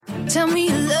Tell me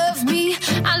you love me.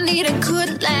 I need a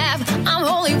good laugh. I'm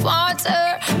holy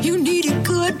water. You need a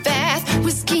good bath.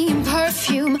 Whiskey and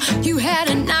perfume. You had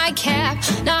a nightcap.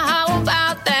 Now how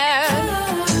about that?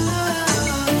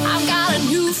 I've got a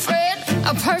new friend,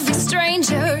 a perfect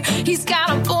stranger. He's got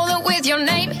a bullet with your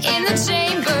name in the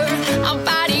chamber. I'm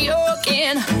body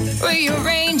organ,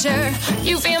 rearranger.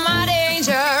 You feel my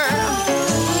danger.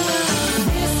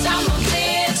 This time a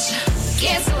bitch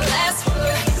gets the last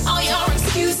word. All your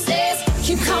excuses,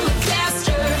 you come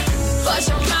faster. But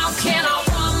your mouth cannot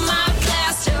run my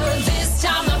blaster. This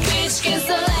time the bitch gets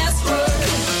the last word.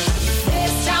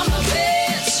 This time the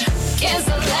bitch gets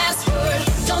the last word.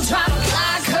 Don't try to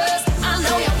lie, cause I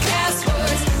know your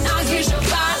passwords. Now here's your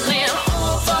violin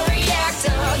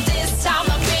overreactor. This time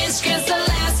the bitch gets the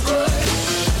last word.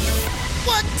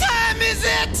 What time is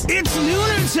it? It's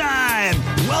Nooner time!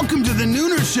 Welcome to the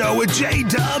Nooner Show with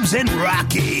J-Dubs and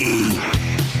Rocky.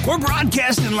 We're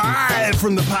broadcasting live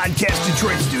from the Podcast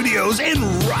Detroit studios in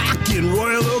rockin'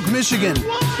 Royal Oak, Michigan.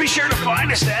 Be sure to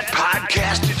find us at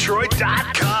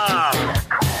podcastdetroit.com.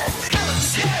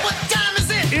 What time is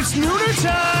it? It's Nooner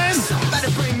time!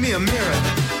 Somebody bring me a mirror.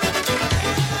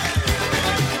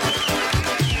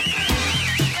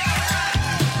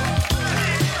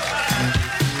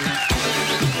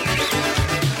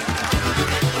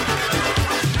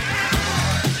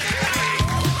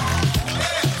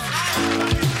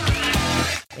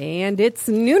 And it's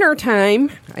Nooner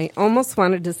time. I almost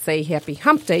wanted to say happy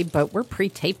hump day, but we're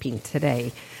pre-taping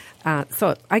today.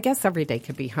 So I guess every day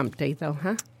could be hump day, though,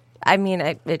 huh? I mean,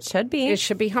 it should be. It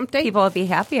should be hump day. People would be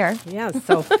happier. Yeah,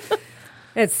 so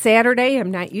it's Saturday.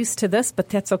 I'm not used to this, but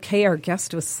that's okay. Our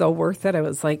guest was so worth it. I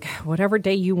was like, whatever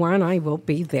day you want, I will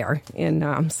be there.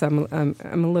 And so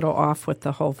I'm a little off with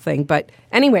the whole thing. But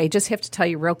anyway, just have to tell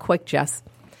you real quick, Jess.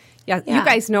 Yeah, you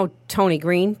guys know Tony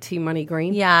Green, T Money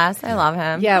Green. Yes, I love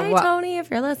him. Yeah, Hi, Tony, if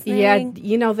you're listening. Yeah,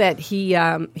 you know that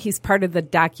he's part of the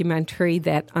documentary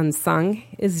that Unsung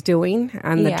is doing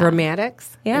on the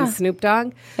Dramatics and Snoop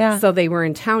Dogg. Yeah. So they were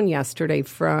in town yesterday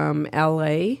from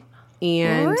L.A.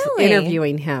 and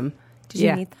interviewing him. Did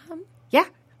you meet them? Yeah.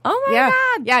 Oh, my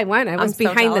God. Yeah, I went. I was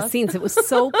behind the jealous. scenes. It was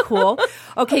so cool.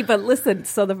 Okay, but listen,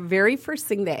 so the very first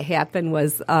thing that happened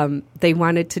was they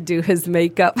wanted to do his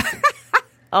makeup.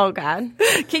 Oh, God.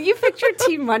 Can you picture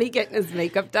T Money getting his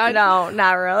makeup done? No,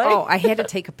 not really. Oh, I had to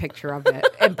take a picture of it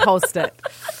and post it.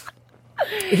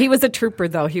 He was a trooper,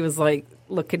 though. He was like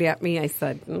looking at me. I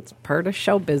said, it's part of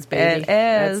showbiz, baby. It is.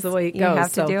 That's the way it goes. You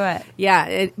have to do it.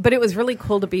 Yeah, but it was really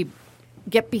cool to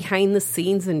get behind the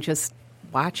scenes and just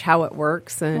watch how it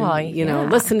works and,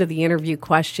 listen to the interview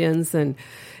questions. And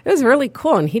it was really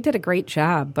cool, and he did a great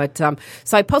job. But so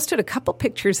I posted a couple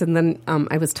pictures, and then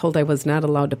I was told I was not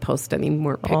allowed to post any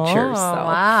more pictures. Oh,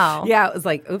 wow. Yeah, it was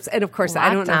like, oops. And, of course,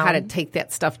 I don't know how to take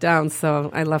that stuff down, so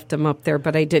I left them up there.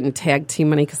 But I didn't tag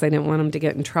T-Money because I didn't want him to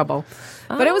get in trouble.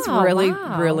 But it was really,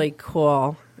 really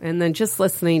cool. And then just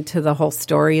listening to the whole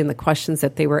story and the questions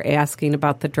that they were asking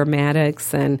about the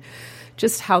dramatics and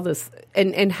just how this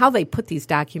and how they put these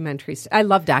documentaries. I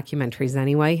love documentaries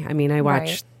anyway. I mean, I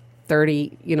watch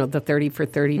 30, the 30 for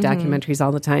 30 documentaries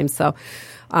all the time. So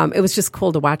it was just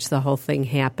cool to watch the whole thing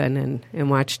happen and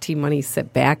watch T-Money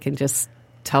sit back and just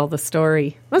tell the story.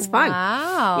 It was fun.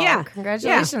 Wow. Yeah.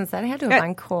 Congratulations. Yeah. That had to have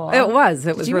been cool. It was.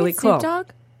 It was really cool. Did you meet Snoop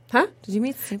Dogg? Huh? Did you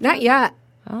meet Snoop Dogg? Not yet.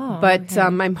 Oh, but okay.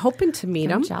 I'm hoping to meet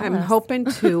him. jealous. I'm hoping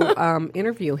to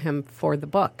interview him for the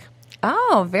book.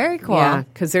 Oh, very cool. Yeah,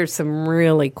 because there's some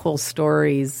really cool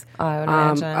stories I would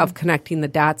imagine. of connecting the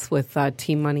dots with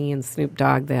T-Money and Snoop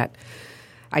Dogg that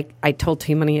I told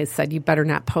T-Money, I said, you better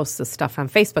not post this stuff on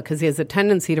Facebook because he has a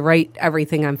tendency to write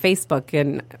everything on Facebook.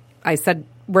 And I said,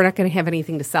 we're not going to have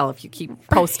anything to sell if you keep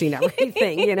posting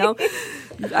everything,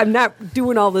 I'm not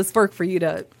doing all this work for you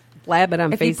to blab it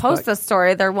on Facebook. If you post a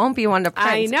story, there won't be one to print.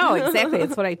 I know, exactly.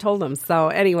 That's what I told him. So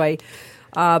anyway,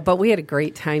 but we had a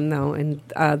great time, though. And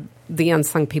the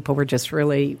Unsung people were just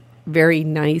really very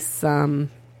nice,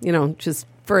 just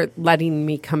for letting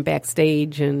me come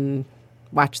backstage and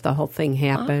watch the whole thing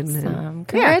happen. Awesome. And,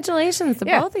 Congratulations to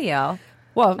both of you.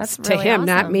 Well, That's to really him,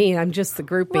 not awesome. me. I'm just the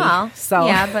groupie. Well, so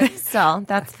yeah, but still,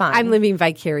 that's fine. I'm living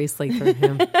vicariously through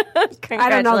him.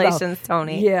 Congratulations,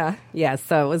 Tony. Yeah.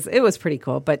 So it was pretty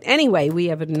cool. But anyway, we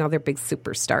have another big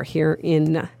superstar here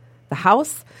in the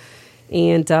house.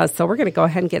 And so we're going to go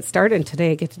ahead and get started. And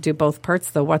today I get to do both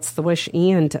parts, the What's the Wish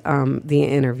and the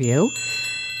interview.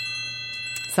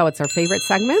 So it's our favorite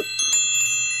segment.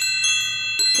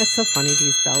 It's so funny,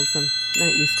 these bells. I'm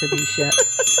not used to these yet.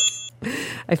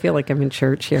 I feel like I'm in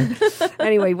church here.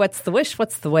 Anyway, what's the wish,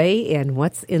 what's the way, and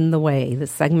what's in the way?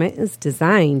 This segment is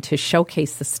designed to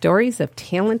showcase the stories of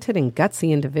talented and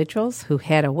gutsy individuals who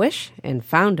had a wish and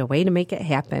found a way to make it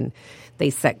happen. They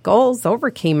set goals,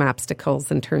 overcame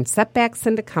obstacles, and turned setbacks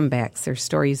into comebacks. Their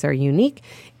stories are unique,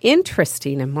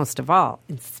 interesting, and most of all,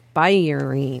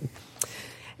 inspiring.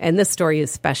 And this story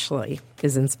especially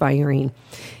is inspiring.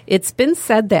 It's been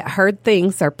said that hard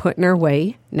things are put in our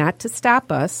way, not to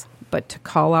stop us, but to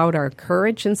call out our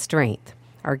courage and strength.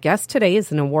 Our guest today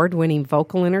is an award-winning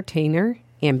vocal entertainer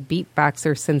and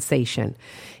beatboxer sensation.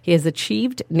 He has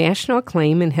achieved national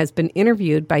acclaim and has been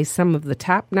interviewed by some of the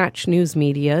top-notch news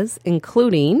medias,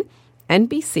 including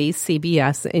NBC,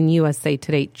 CBS, and USA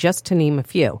Today, just to name a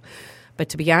few. But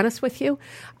to be honest with you,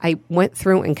 I went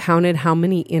through and counted how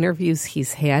many interviews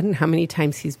he's had and how many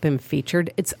times he's been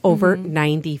featured. It's over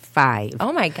 95.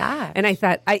 Oh, my God. And I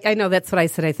thought, I know that's what I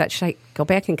said. I thought, should I go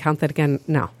back and count that again?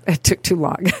 No, it took too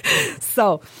long.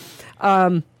 So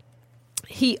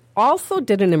he also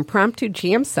did an impromptu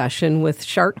jam session with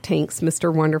Shark Tank's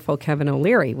Mr. Wonderful Kevin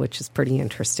O'Leary, which is pretty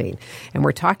interesting. And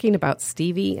we're talking about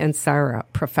Stevie and Sarah,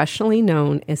 professionally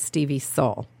known as Stevie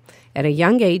Soul. At a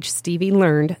young age, Stevie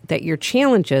learned that your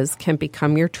challenges can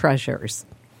become your treasures.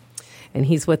 And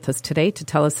he's with us today to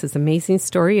tell us his amazing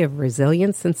story of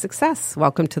resilience and success.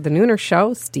 Welcome to the Nooner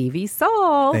Show, Stevie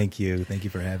Soul. Thank you. Thank you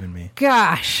for having me.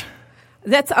 Gosh,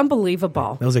 that's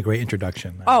unbelievable. That was a great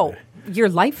introduction. Oh, your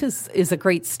life is a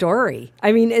great story.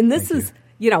 I mean, and this is,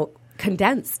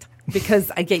 condensed.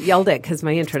 Because I get yelled at because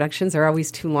my introductions are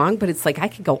always too long, but it's like I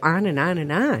could go on and on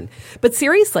and on. But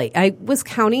seriously, I was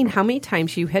counting how many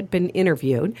times you had been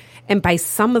interviewed, and by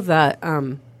some of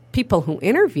the people who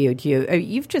interviewed you,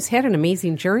 you've just had an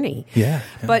amazing journey. Yeah.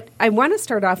 But I want to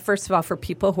start off, first of all, for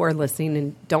people who are listening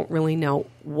and don't really know,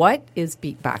 what is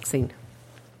beatboxing?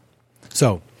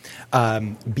 So,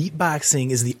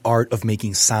 beatboxing is the art of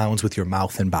making sounds with your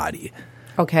mouth and body.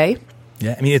 Okay.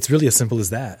 Yeah, I mean, it's really as simple as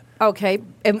that. Okay,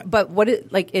 but what is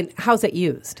how's it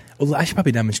used? Well, I should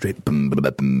probably demonstrate. Oh my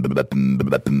gosh!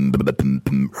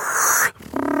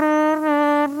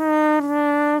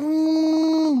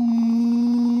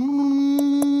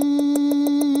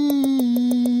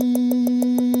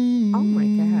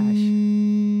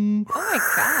 Oh my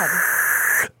God!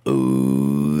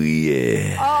 Oh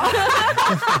yeah! Oh.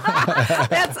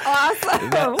 That's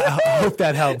awesome. I hope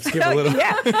that helps. Give a little.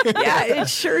 Yeah, it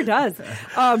sure does.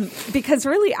 Because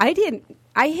really,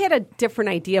 I had a different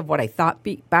idea of what I thought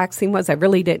beatboxing was. I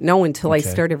really didn't know until I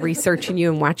started researching you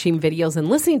and watching videos and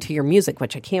listening to your music,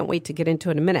 which I can't wait to get into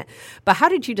in a minute. But how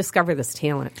did you discover this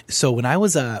talent? So when I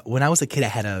was a kid, I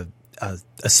had a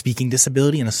speaking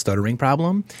disability and a stuttering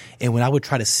problem. And when I would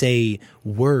try to say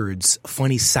words,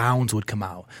 funny sounds would come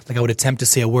out. Like I would attempt to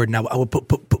say a word and I would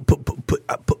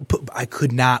I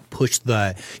could not push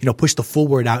the full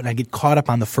word out, and I'd get caught up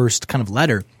on the first kind of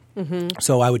letter. Mm-hmm.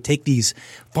 So I would take these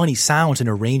funny sounds and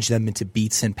arrange them into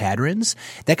beats and patterns.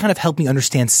 That kind of helped me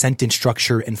understand sentence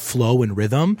structure and flow and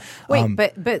rhythm. Wait,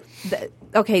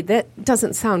 okay, that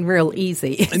doesn't sound real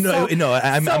easy.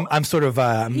 I'm sort of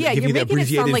I'm giving you the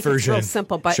abbreviated version. It's real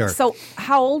simple. But sure. So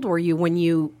how old were you when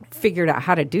you figured out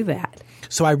how to do that?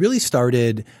 So I really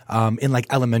started in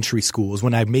like elementary schools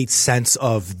when I made sense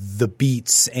of the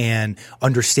beats and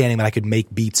understanding that I could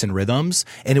make beats and rhythms.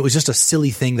 And it was just a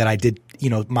silly thing that I did,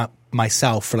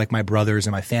 myself for like my brothers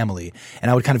and my family.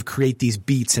 And I would kind of create these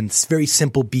beats and very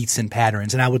simple beats and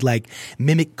patterns. And I would like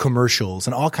mimic commercials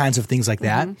and all kinds of things like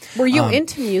that. Were you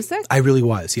into music? I really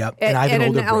was, yep. And I have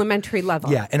an elementary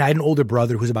level? Yeah, and I had an older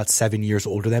brother who was about 7 years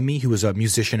older than me, who was a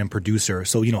musician and producer.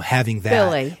 So, having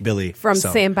that. Billy. From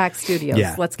Sandbox Studios.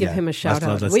 Yeah, let's give him a shout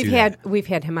out. We've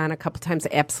had him on a couple times. I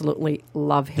absolutely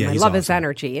love him. Yeah, I love his awesome.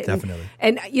 Energy. Definitely.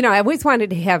 And I always wanted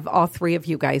to have all three of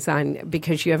you guys on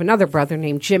because you have another brother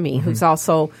named Jimmy who's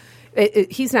also,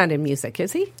 he's not in music,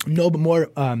 is he? No, but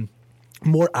more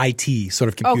IT sort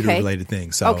of computer related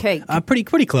things. So pretty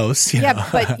close. Yeah,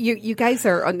 but you guys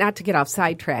are, not to get off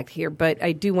sidetrack here, but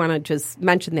I do want to just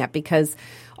mention that because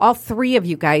all three of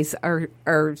you guys are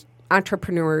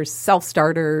entrepreneurs,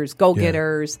 self-starters,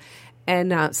 go-getters.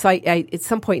 And so I at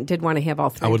some point did want to have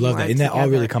all three. I would love that. And that all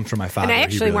really comes from my father. And I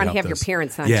actually want to have your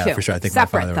parents on, too. Yeah, for sure. I think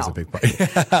separate, my father was a big part.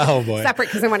 Oh, boy. Separate,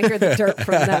 because I want to hear the dirt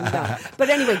from them. No. But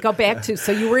anyway, go back to,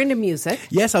 so you were into music.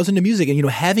 Yes, I was into music. And,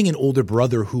 having an older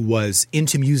brother who was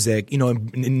into music, and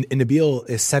Nabil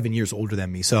is 7 years older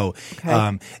than me. So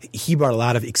he brought a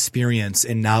lot of experience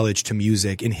and knowledge to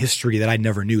music and history that I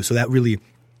never knew. So that really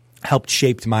helped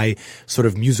shape my sort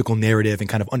of musical narrative and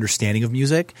kind of understanding of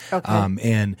music. Okay.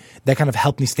 And that kind of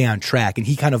helped me stay on track. And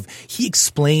he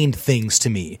explained things to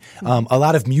me, a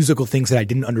lot of musical things that I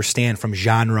didn't understand, from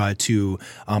genre to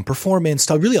performance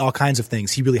to really all kinds of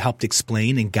things. He really helped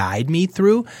explain and guide me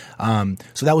through.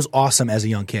 So that was awesome as a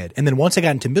young kid. And then once I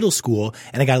got into middle school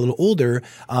and I got a little older,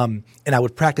 and I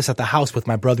would practice at the house with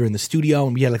my brother in the studio,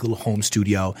 and we had like a little home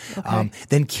studio. Okay.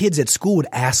 Then kids at school would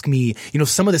ask me,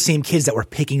 some of the same kids that were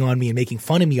picking on me and making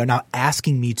fun of me are now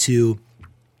asking me to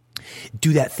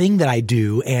do that thing that I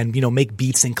do and, make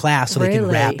beats in class so they can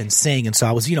rap and sing. And so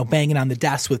I was, banging on the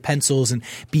desk with pencils and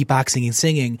beatboxing and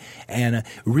singing. And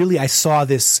really I saw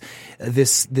this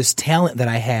talent that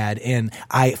I had, and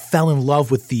I fell in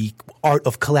love with the art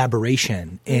of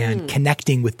collaboration and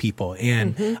connecting with people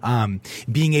and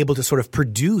being able to sort of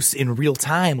produce in real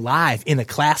time live in a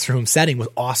classroom setting was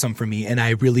awesome for me. And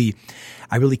I really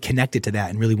connected to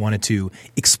that and really wanted to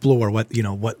explore what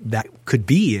that could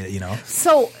be,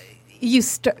 So you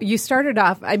started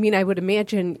off, I would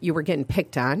imagine you were getting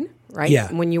picked on, right?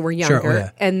 Yeah. When you were younger. Sure. Oh, yeah.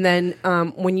 And then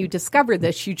when you discovered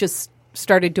this, you just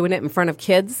started doing it in front of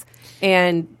kids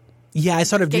and Yeah, I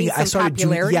started doing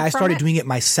it doing it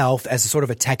myself as a sort of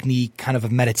a technique, kind of a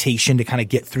meditation to kind of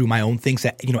get through my own things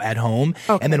at home.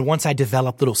 Okay. And then once I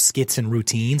developed little skits and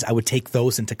routines, I would take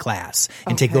those into class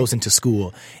and take those into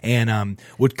school and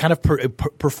would kind of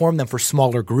perform them for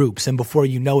smaller groups. And before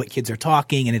you know it, kids are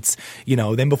talking, and it's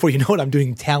then before you know it, I'm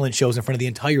doing talent shows in front of the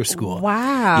entire school.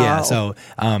 Wow. Yeah. So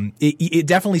it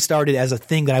definitely started as a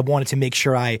thing that I wanted to make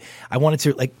sure I wanted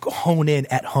to like hone in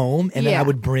at home, and then I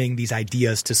would bring these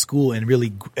ideas to school and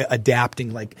really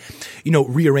adapting,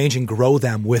 rearrange and grow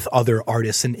them with other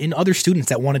artists and other students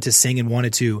that wanted to sing and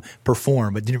wanted to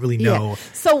perform but didn't really know. Yeah.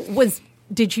 So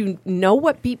did you know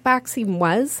what beatboxing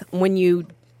was when you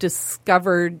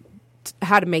discovered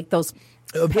how to make those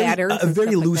patterns?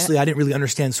 Very loosely. Like I didn't really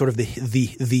understand sort of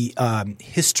the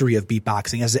history of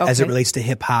beatboxing as it relates to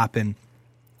hip hop and.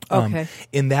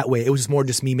 In that way, it was more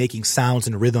just me making sounds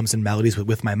and rhythms and melodies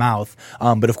with my mouth.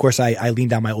 But of course, I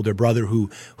leaned on my older brother who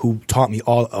taught me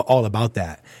all about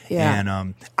that. Yeah.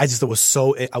 And I was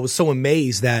so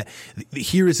amazed that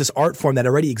here is this art form that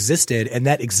already existed and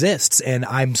that exists, and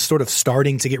I'm sort of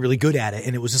starting to get really good at it.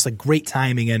 And it was just like great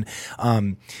timing, and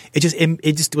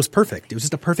it was perfect. It was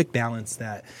just a perfect balance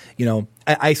that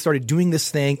I started doing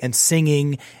this thing and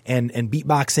singing and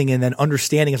beatboxing, and then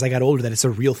understanding as I got older that it's a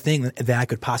real thing that I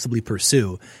could possibly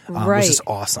pursue. Was just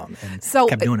awesome, and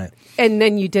kept doing it. And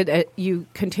then you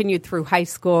continued through high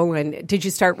school, and did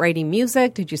you start writing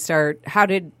music? How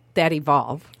did that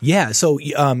evolve? Yeah. So,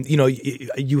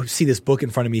 you see this book in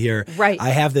front of me here. Right. I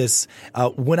have this,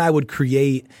 when I would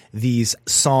create these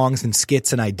songs and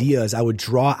skits and ideas, I would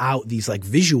draw out these like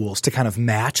visuals to kind of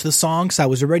match the song. So I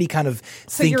was already kind of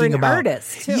thinking about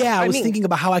artist too. Yeah. I was thinking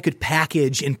about how I could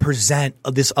package and present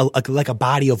this, like a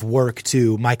body of work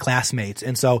to my classmates.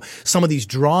 And so some of these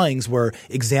drawings were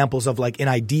examples of like an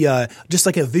idea, just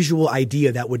like a visual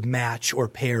idea that would match or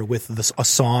pair with a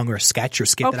song or a sketch or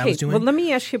skit that I was doing. Well, let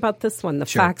me ask you about this one, the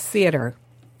Fox Theater.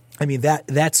 I mean,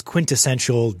 that's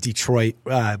quintessential Detroit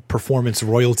performance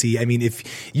royalty. I mean,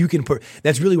 if you can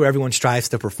that's really where everyone strives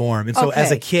to perform. And so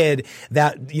as a kid,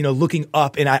 that, looking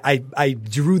up, and I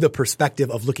drew the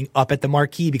perspective of looking up at the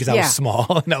marquee because I was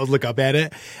small and I would look up at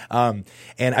it. And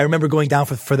I remember going down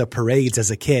for the parades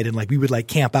as a kid, and like we would like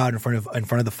camp out in front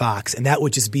of the Fox, and that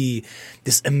would just be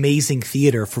this amazing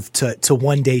theater to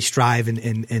one day strive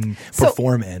and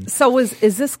perform in. So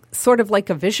is this sort of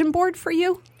like a vision board for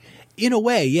you? In a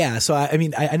way, yeah. So, I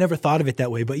mean, I never thought of it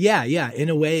that way. But yeah. In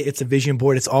a way, it's a vision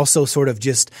board. It's also sort of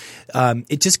just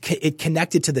it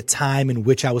connected to the time in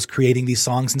which I was creating these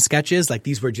songs and sketches. Like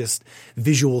these were just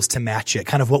visuals to match it,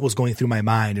 kind of what was going through my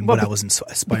mind and what I was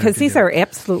aspiring to do. Because these are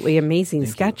absolutely amazing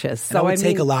sketches. So I would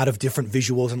take a lot of different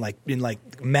visuals and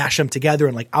mash them together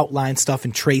and like outline stuff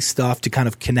and trace stuff to kind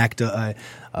of connect a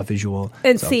visual.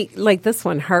 And see, like this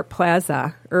one, Hart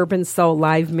Plaza, Urban Soul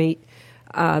Live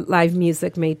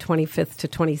music, May 25th to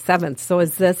 27th. So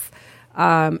is this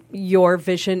your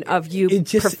vision of you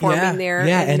performing there?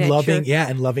 Yeah,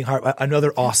 and loving Hart,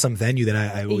 another awesome venue that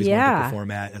I always wanted to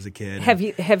perform at as a kid.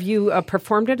 Have you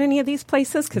performed at any of these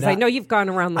places? Because I know you've gone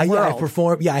around the world. I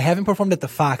performed. Yeah, I haven't performed at the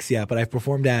Fox yet, but I've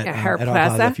performed at Hart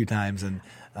Plaza a few times, and.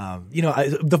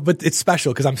 But it's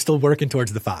special because I'm still working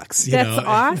towards the Fox. That's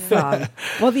awesome.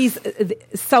 Well, these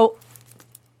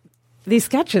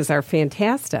sketches are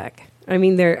fantastic. I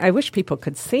mean, I wish people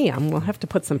could see them. We'll have to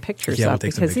put some pictures up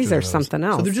because these are something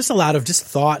else. So they're just a lot of just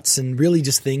thoughts and really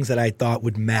just things that I thought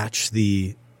would match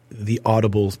the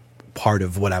audible part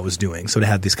of what I was doing. So to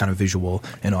have this kind of visual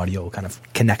and audio kind of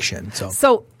connection.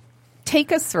 So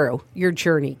take us through your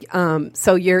journey.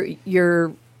 So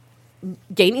you're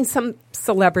gaining some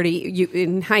celebrity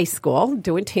in high school,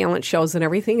 doing talent shows and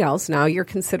everything else. Now you're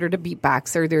considered a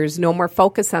beatboxer. There's no more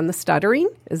focus on the stuttering.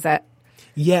 Is that?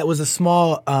 Yeah, it was a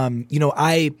small,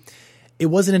 it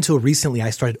wasn't until recently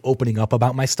I started opening up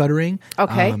about my stuttering.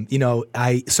 Okay.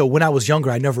 So when I was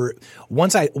younger,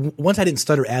 once I didn't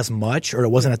stutter as much, or it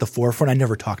wasn't at the forefront, I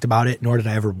never talked about it, nor did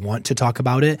I ever want to talk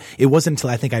about it. It wasn't until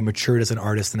I think I matured as an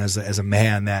artist and as a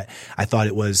man that I thought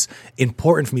it was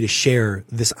important for me to share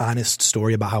this honest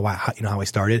story about how I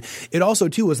started. It also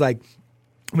too was like,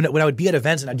 when I would be at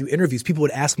events and I'd do interviews, people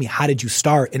would ask me, how did you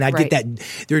start? And I'd get that,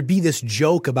 there would be this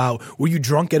joke about, were you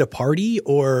drunk at a party?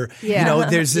 Or,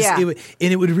 there's this, and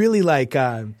it would really like,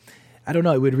 I don't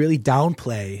know, it would really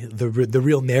downplay the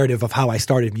real narrative of how I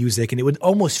started music. And it would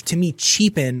almost, to me,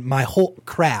 cheapen my whole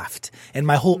craft and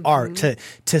my whole art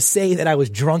to say that I was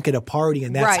drunk at a party.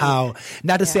 And that's how,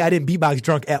 not to say I didn't beatbox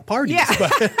drunk at parties,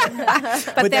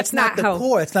 but that's not the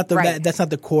core. That's not that's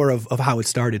not the core of how it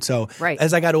started. So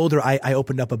as I got older, I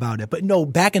opened up about it. But no,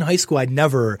 back in high school, I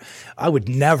would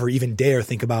never even dare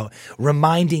think about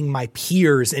reminding my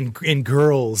peers and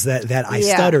girls that I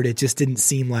stuttered. It just didn't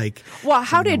seem like. Well,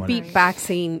 how did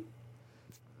beatboxing,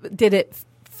 did it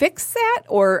fix that?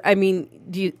 Or, I mean,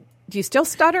 do you still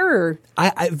stutter? Or?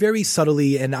 I very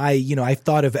subtly, and I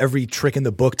thought of every trick in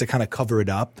the book to kind of cover it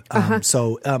up.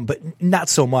 But not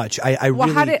so much.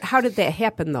 How did that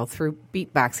happen though through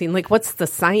beatboxing? Like, what's the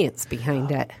science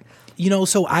behind it?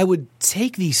 So I would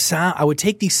take these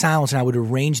sounds and I would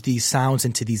arrange these sounds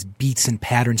into these beats and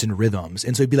patterns and rhythms.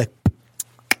 And so it'd be like,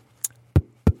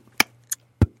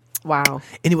 wow.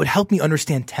 And it would help me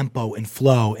understand tempo and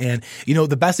flow. And,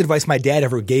 the best advice my dad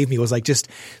ever gave me was like, just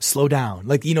slow down.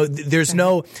 Like, there's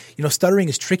no, stuttering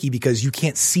is tricky because you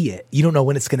can't see it. You don't know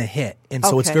when it's going to hit. And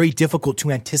so it's very difficult to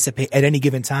anticipate at any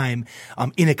given time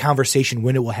in a conversation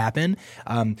when it will happen.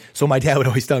 So my dad would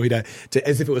always tell me to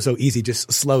as if it was so easy,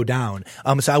 just slow down.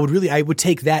 So I would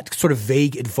take that sort of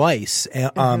vague advice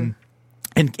and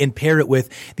pair it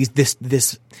with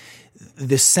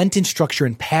this sentence structure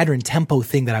and pattern tempo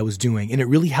thing that I was doing. And it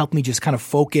really helped me just kind of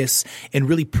focus and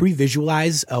really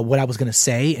pre-visualize what I was going to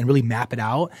say and really map it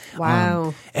out.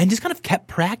 Wow. And just kind of kept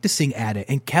practicing at it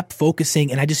and kept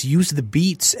focusing. And I just used the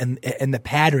beats and the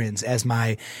patterns as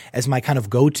my kind of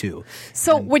go-to.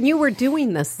 So when you were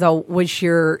doing this though, was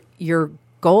your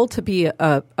goal to be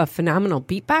a phenomenal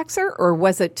beatboxer, or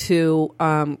was it to,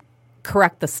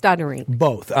 correct the stuttering?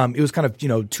 Both. It was kind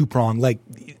of, two-pronged. Like,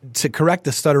 to correct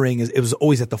the stuttering, it was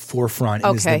always at the forefront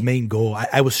and is the main goal.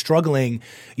 I was struggling,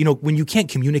 when you can't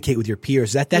communicate with your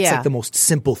peers, that's like the most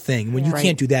simple thing. When you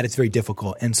can't do that, it's very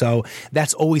difficult. And so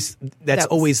that's always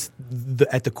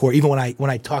at the core. Even when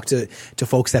I talk to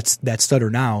folks that stutter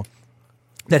now,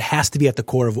 that has to be at the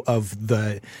core of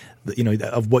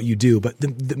what you do. But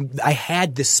I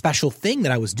had this special thing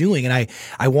that I was doing, and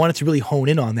I wanted to really hone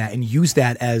in on that and use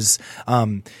that as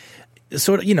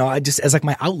sort of, as like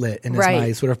my outlet and as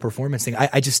my sort of performance thing.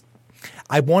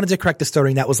 I wanted to correct the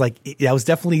stuttering. That was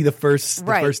definitely the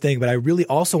first thing, but I really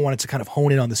also wanted to kind of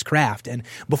hone in on this craft. And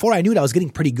before I knew it, I was getting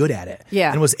pretty good at it.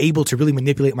 Yeah. And was able to really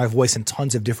manipulate my voice in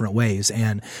tons of different ways.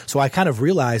 And so I kind of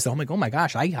realized, oh my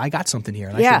gosh, I got something here.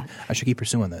 And I should keep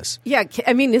pursuing this. Yeah.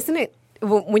 I mean, isn't it,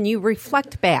 when you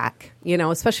reflect back,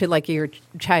 especially like your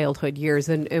childhood years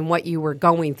and what you were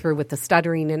going through with the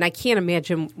stuttering, and I can't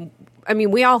imagine, I mean,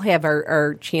 we all have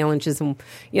our challenges, and,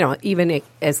 even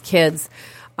as kids,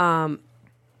 and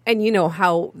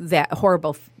how that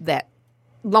horrible, that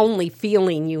lonely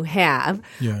feeling you have.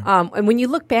 Yeah. And when you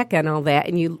look back on all that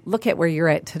and you look at where you're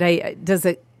at today, does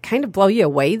it kind of blow you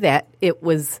away that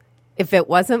if it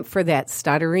wasn't for that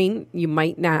stuttering, you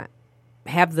might not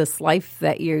have this life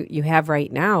that you have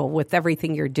right now with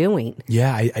everything you're doing?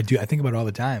 Yeah, I do. I think about it all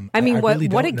the time. I mean, what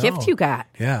really a gift you got.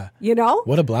 Yeah.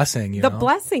 What a blessing. The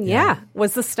blessing,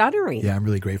 was the stuttering. Yeah, I'm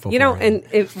really grateful for it.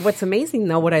 And what's amazing,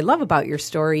 though, what I love about your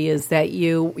story is that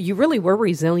you really were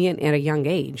resilient at a young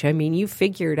age. I mean, you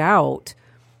figured out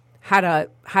how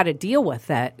to deal with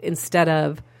that instead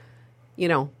of,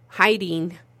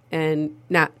 hiding and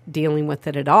not dealing with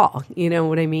it at all. You know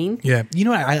what I mean? Yeah.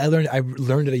 I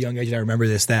learned at a young age, and I remember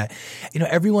this, that,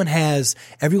 everyone has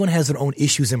their own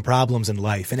issues and problems in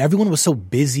life. And everyone was so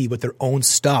busy with their own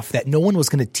stuff that no one was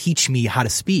going to teach me how to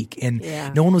speak. And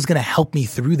no one was going to help me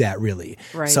through that, really.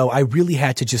 Right. So I really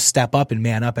had to just step up and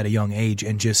man up at a young age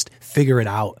and just figure it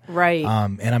out. Right.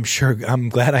 And I'm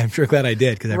glad I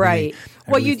did. Cause I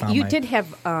you did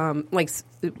have, I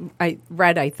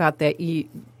thought that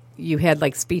you had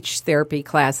like speech therapy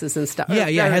classes and stuff. Yeah,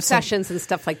 I had sessions and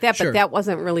stuff like that. Sure. But that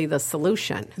wasn't really the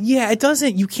solution. Yeah, it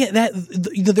doesn't. You can't.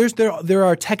 There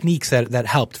are techniques that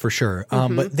helped for sure.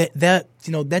 But that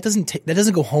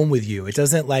doesn't go home with you. It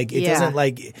doesn't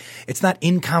it's not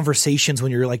in conversations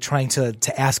when you're like trying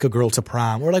to ask a girl to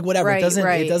prom or like whatever.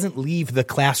 Right, it doesn't leave the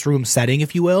classroom setting,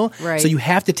 if you will. Right. So you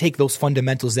have to take those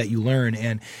fundamentals that you learn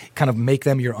and kind of make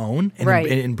them your own and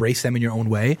embrace them in your own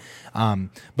way.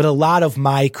 But a lot of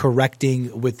my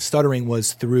correcting with stuttering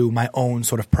was through my own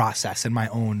sort of process and my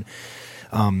own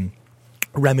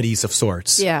remedies of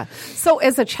sorts. Yeah. So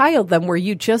as a child, then, were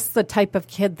you just the type of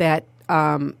kid that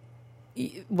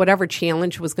whatever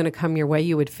challenge was going to come your way,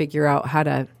 you would figure out how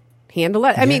to handle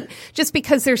it? I mean, just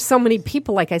because there's so many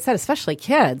people, like I said, especially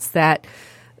kids, that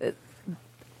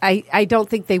I don't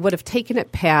think they would have taken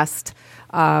it past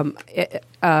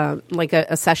like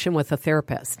a session with a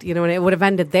therapist, and it would have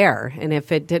ended there. And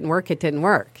if it didn't work, it didn't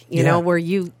work, where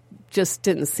you just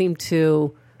didn't seem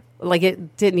to, like,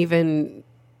 it didn't even,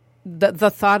 the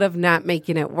thought of not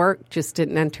making it work just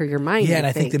didn't enter your mind. Yeah, and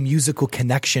I think the musical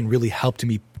connection really helped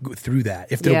me through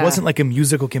that. If there wasn't like a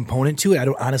musical component to it, I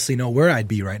don't honestly know where I'd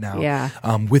be right now. Yeah.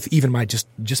 With even my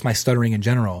just my stuttering in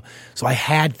general. So I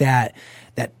had that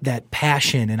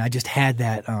passion, and I just had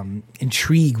that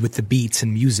intrigue with the beats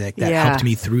and music that helped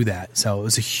me through that. So it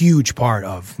was a huge part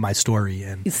of my story.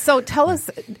 And so tell us,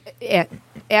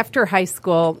 after high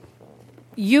school,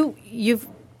 you've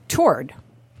toured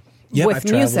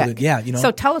with music.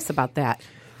 So tell us about that.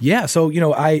 Yeah, so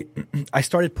I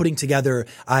started putting together.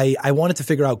 I wanted to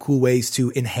figure out cool ways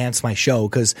to enhance my show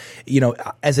because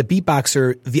as a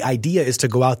beatboxer, the idea is to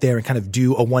go out there and kind of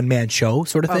do a one-man show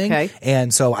sort of thing. Okay.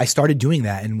 And so I started doing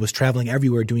that and was traveling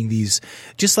everywhere doing these.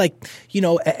 Just like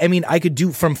I could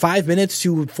do from 5 minutes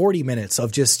to 40 minutes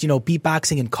of just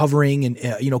beatboxing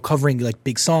and covering like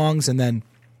big songs, and then.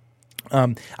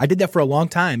 I did that for a long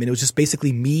time, and it was just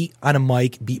basically me on a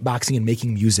mic, beatboxing and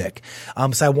making music.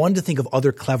 So I wanted to think of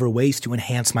other clever ways to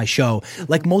enhance my show.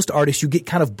 Like most artists, you get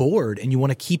kind of bored and you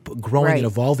want to keep growing and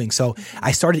evolving. So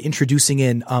I started introducing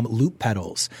in loop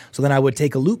pedals. So then I would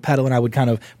take a loop pedal and I would kind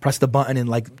of press the button and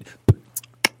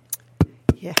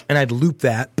and I'd loop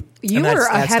that. You were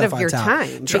ahead of your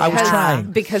time. I was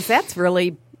trying. Because that's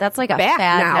really... That's like a fad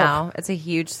now. It's a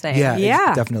huge thing.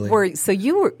 Yeah, definitely. So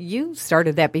you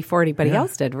started that before anybody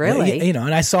else did, really? Yeah,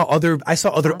 and I saw other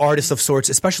artists of sorts,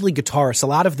 especially guitarists. A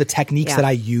lot of the techniques that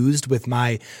I used with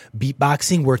my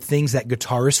beatboxing were things that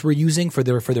guitarists were using for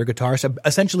their guitars.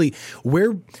 Essentially,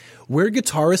 where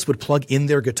guitarists would plug in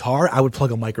their guitar, I would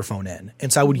plug a microphone in,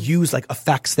 and so I would use like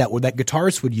effects that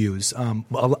guitarists would use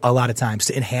a lot of times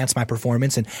to enhance my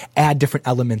performance and add different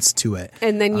elements to it.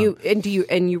 And then you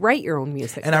write your own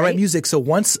music. And I write music. So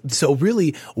once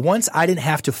I didn't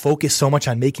have to focus so much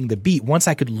on making the beat, once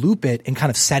I could loop it and kind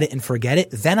of set it and forget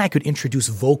it, then I could introduce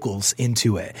vocals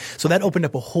into it. So that opened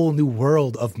up a whole new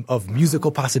world of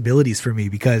musical possibilities for me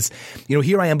because,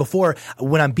 here I am before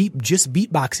when I'm just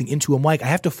beatboxing into a mic, I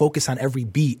have to focus on every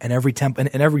beat and every tempo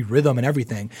and every rhythm and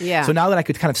everything. Yeah. So now that I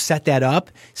could kind of set that up,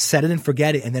 set it and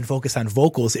forget it, and then focus on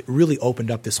vocals, it really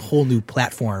opened up this whole new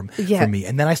platform for me.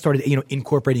 And then I started,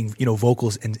 incorporating,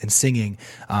 vocals and singing,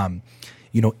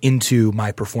 into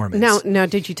my performance. Now,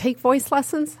 did you take voice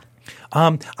lessons?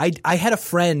 I had a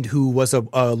friend who was a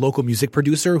local music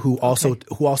producer who also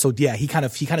he kind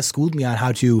of schooled me on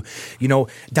how to,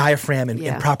 diaphragm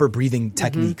and proper breathing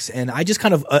techniques. And I just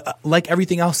kind of like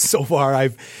everything else so far,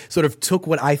 I've sort of took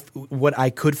what I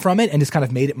could from it and just kind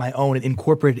of made it my own and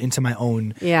incorporated it into my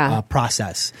own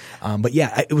process. But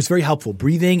it was very helpful.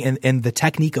 Breathing and the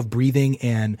technique of breathing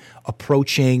and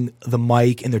approaching the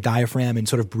mic and their diaphragm and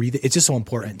sort of breathing. It's just so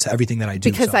important to everything that I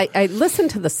do. Because I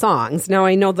listened to the songs. Now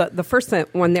I know the first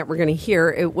one that we're going to hear,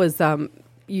 it was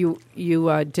you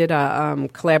did a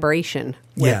collaboration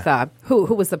with who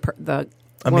was the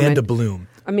Amanda Bloom.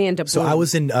 Amanda Bloom. So I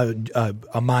was in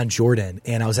Amman, Jordan,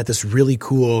 and I was at this really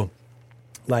cool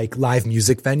like live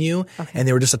music venue, and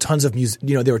there were just there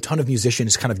were a ton of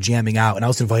musicians kind of jamming out, and I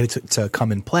was invited to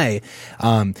come and play.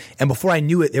 And before I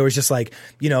knew it, there was just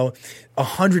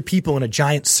 100 people in a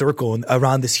giant circle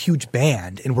around this huge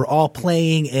band, and we're all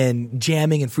playing and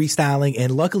jamming and freestyling.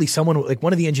 And luckily,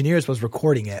 one of the engineers was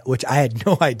recording it, which I had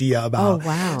no idea about. Oh,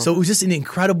 wow. So it was just an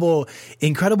incredible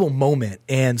moment.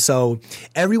 And so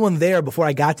everyone there before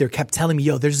I got there kept telling me,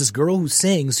 yo, there's this girl who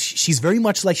sings. She's very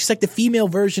much she's like the female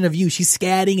version of you. She's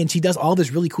scatting and she does all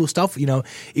this really cool stuff.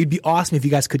 It'd be awesome if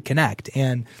you guys could connect.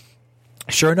 And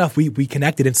sure enough, we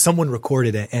connected and someone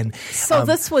recorded it. And so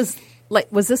this was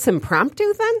was this impromptu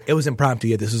then? It was impromptu.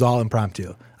 Yeah, this was all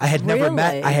impromptu. I had never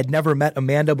met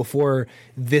Amanda before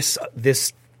this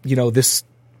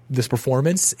this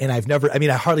performance, and I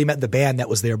hardly met the band that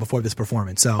was there before this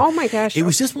performance. So, oh my gosh, it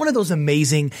was just one of those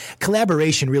amazing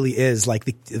collaboration. Really is like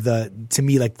to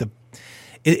me like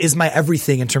it is my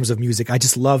everything in terms of music. I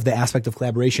just love the aspect of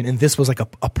collaboration, and this was like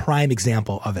a prime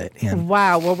example of it. And,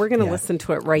 wow. Well, we're going to listen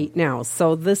to it right now.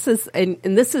 So this is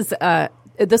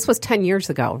this was 10 years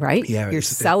ago, right? Yeah. You're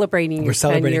celebrating. We're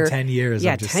celebrating 10 years.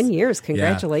 Yeah, 10 years.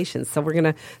 Congratulations. Yeah.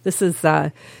 So this is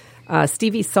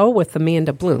Stevie So with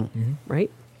Amanda Bloom,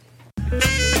 right?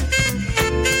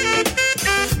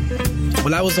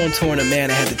 Well, I was on tour in a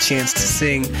man, I had the chance to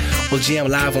sing, jam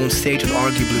live on stage with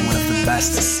arguably one of the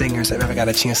best singers I've ever got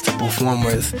a chance to perform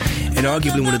with, and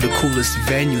arguably one of the coolest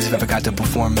venues I've ever got to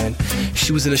perform in.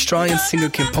 She was an Australian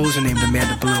singer-composer named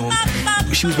Amanda Bloom.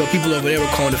 She was what people over there were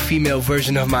calling a female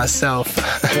version of myself.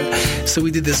 So we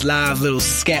did this live little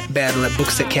scat battle at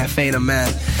Bookset Cafe in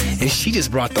Amman, and she just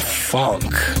brought the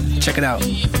funk. Check it out.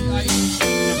 Think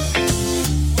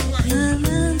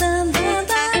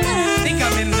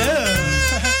I'm in love.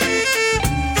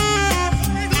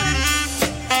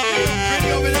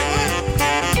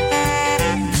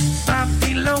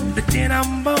 Then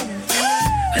I'm bold.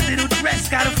 A little dress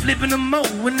got a flip in the mo,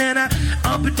 and then I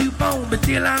up a do bone, but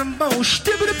till I'm bold.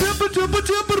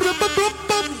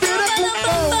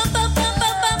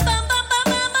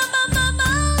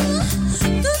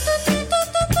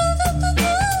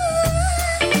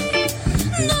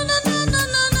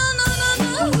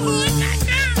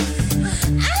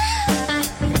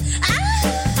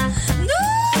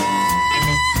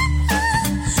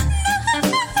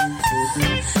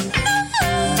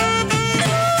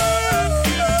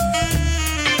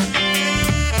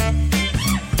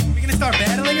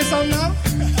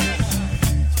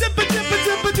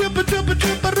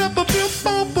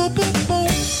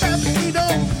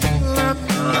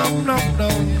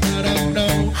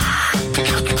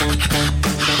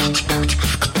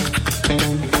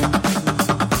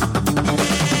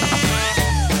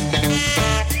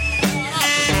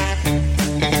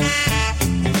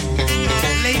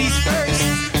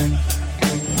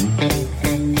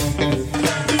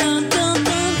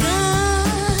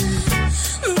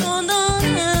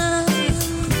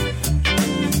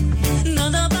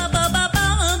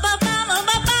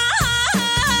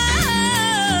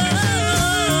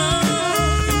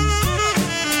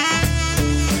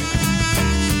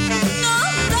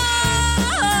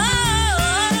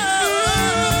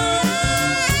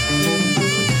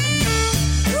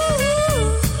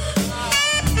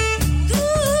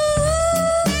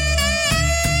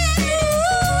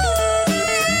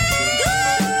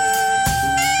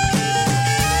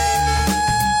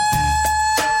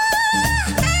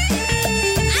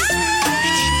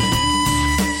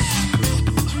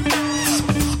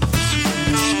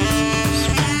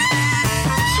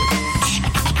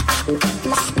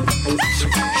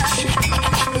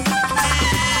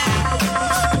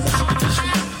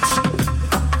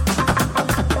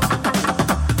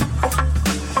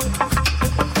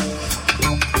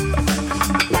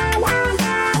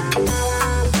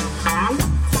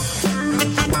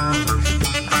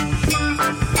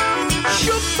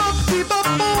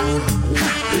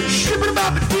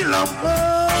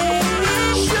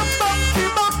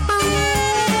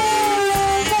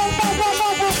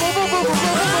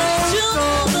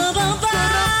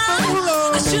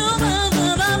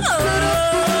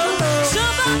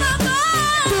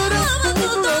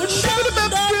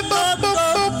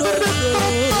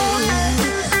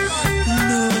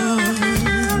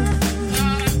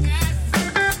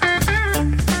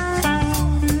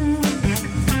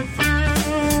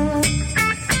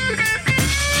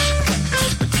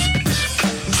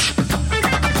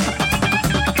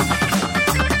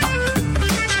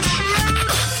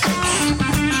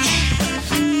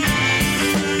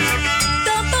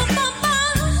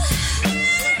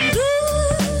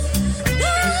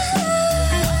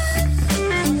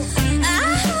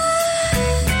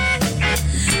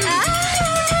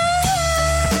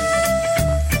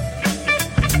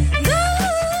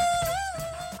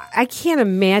 I can't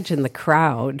imagine the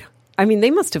crowd. I mean, they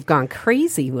must have gone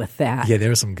crazy with that. Yeah, there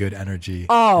was some good energy.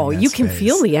 Oh, you can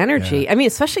feel the energy. Yeah. I mean,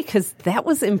 especially because that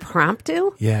was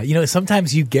impromptu. Yeah, you know,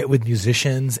 sometimes you get with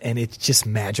musicians and it's just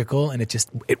magical and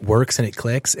it works and it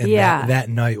clicks. And that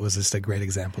night was just a great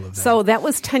example of that. So that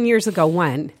was 10 years ago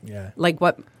when? Yeah. Like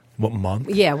what? What month?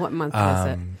 Yeah, what month was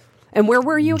it? And where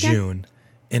were you again? June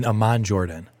in Amman,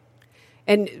 Jordan.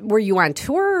 And were you on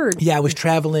tour? Or? Yeah, I was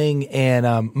traveling,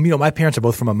 and my parents are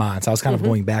both from Amman, so I was kind of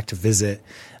going back to visit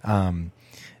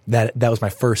that was my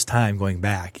first time going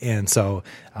back. And so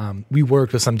we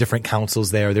worked with some different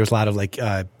councils there. There's a lot of like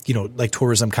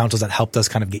tourism councils that helped us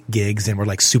kind of get gigs and were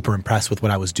like super impressed with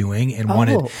what I was doing and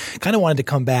wanted to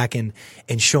come back and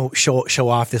show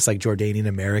off this like Jordanian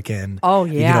American,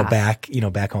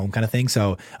 back home kind of thing.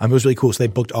 So it was really cool. So they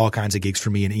booked all kinds of gigs for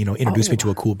me and, introduced me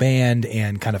to a cool band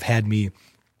and kind of had me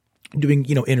doing,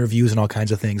 interviews and all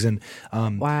kinds of things. And,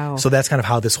 so that's kind of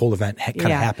how this whole event kind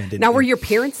of happened. Now, were your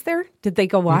parents there? Did they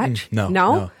go watch?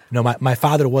 No. My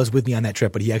father was with me on that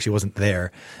trip, but he actually wasn't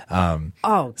there. That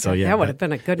would have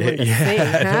been a good one to see.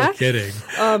 Huh? No kidding.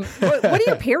 What do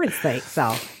your parents think,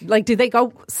 Sal? Like, do they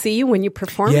go see you when you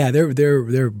perform? Yeah,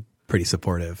 they're pretty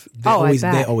supportive. They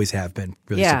always have been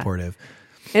really supportive.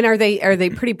 And are they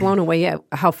pretty blown away at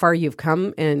how far you've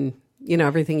come and,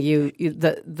 everything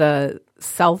the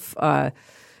self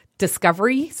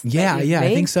discoveries? Yeah,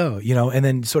 I think so. And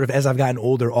then sort of as I've gotten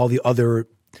older, all the other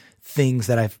things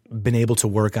that I've been able to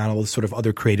work on, all the sort of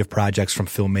other creative projects from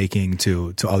filmmaking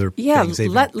to other things.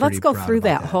 Let's go through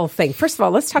that whole thing. First of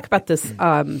all, let's talk about this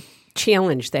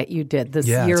challenge that you did this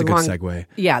year-long. Yeah, it's a good segue.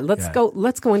 Yeah,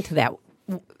 let's go into that.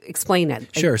 Explain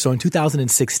it. Sure. So in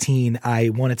 2016, I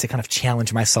wanted to kind of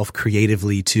challenge myself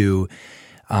creatively to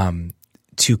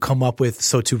come up with,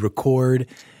 to record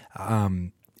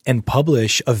and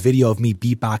publish a video of me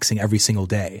beatboxing every single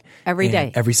day.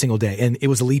 Every single day. And it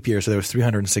was a leap year, so there was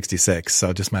 366,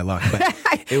 so just my luck. But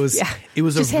it was just a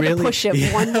really... Just had to push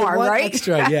it one more, right?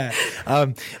 Extra, yeah.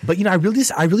 But, I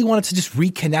really wanted to just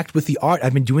reconnect with the art.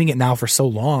 I've been doing it now for so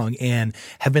long and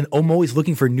I'm always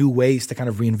looking for new ways to kind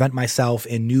of reinvent myself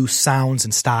in new sounds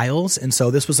and styles. And so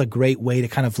this was a great way to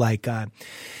kind of like...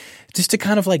 just to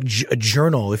kind of like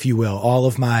journal, if you will, all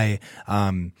of my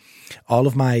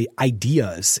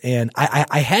ideas. And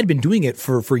I had been doing it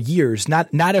for years,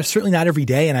 certainly not every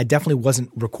day. And I definitely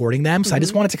wasn't recording them. So I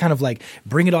just wanted to kind of like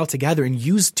bring it all together and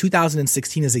use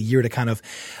 2016 as a year to kind of,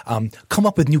 come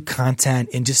up with new content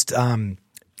and just,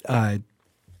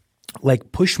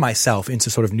 like push myself into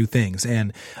sort of new things.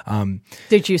 And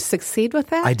did you succeed with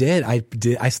that? I did.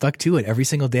 I stuck to it every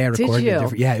single day. I recorded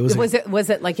did you? Yeah, it was. Was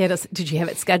it like did you have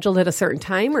it scheduled at a certain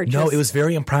time or just? No, it was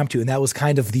very impromptu, and that was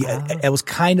kind of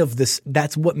this.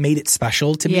 That's what made it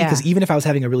special to me, because even if I was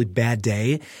having a really bad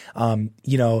day,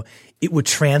 it would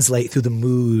translate through the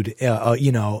mood,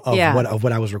 of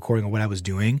what I was recording or what I was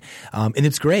doing. And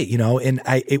it's great, and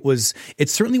it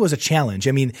certainly was a challenge.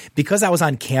 I mean, because I was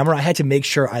on camera, I had to make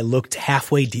sure I looked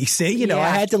halfway decent. I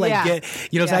had to get,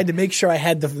 so I had to make sure I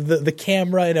had the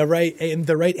camera in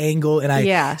the right angle.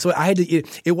 And so I had to,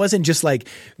 it wasn't just like,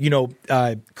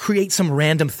 create some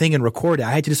random thing and record it.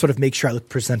 I had to just sort of make sure I looked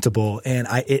presentable and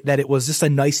that it was just a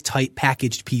nice, tight,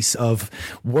 packaged piece of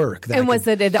work. And was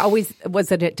it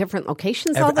at different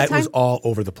locations all the time? It was all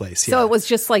over the place. So it was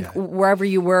just like wherever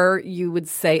you were, you would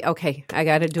say, okay, I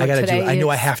got to do it today. I know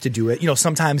I have to do it.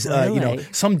 Sometimes,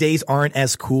 some days aren't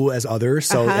as cool as others.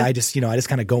 So I just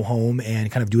kind of go home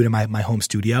and kind of do it in my home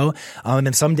studio. And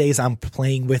then some days I'm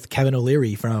playing with Kevin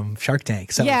O'Leary from Shark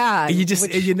Tank. So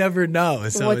you never know.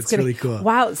 So it's really cool.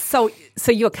 Wow. So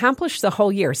you accomplished the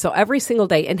whole year. So every single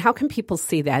day. And how can people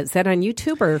see that? Is that on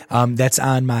YouTube or? That's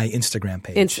on my Instagram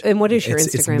page. And what is your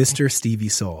Instagram? It's Mr. Stevie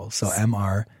Soul. So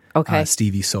MR. Okay.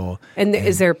 Stevie Soul. And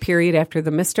is there a period after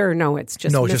the Mr. or no? It's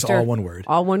just no, Mr. just all one word.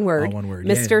 All one word.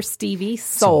 Mr. Stevie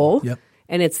Soul. Yep.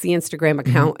 And it's the Instagram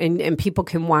account, and people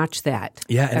can watch that.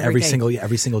 Yeah, and every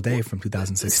single day from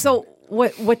 2016. So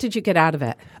what did you get out of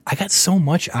it? I got so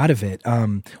much out of it.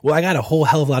 Well, I got a whole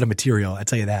hell of a lot of material, I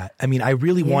tell you that. I mean, I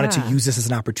really wanted to use this as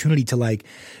an opportunity to like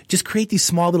just create these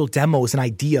small little demos and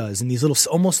ideas and these little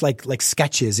almost like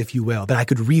sketches, if you will, that I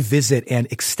could revisit and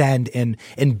extend and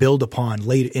build upon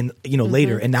later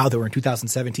later. And now that we're in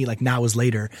 2017, like now is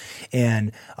later.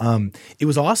 And it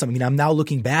was awesome. I mean, I'm now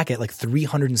looking back at like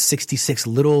 366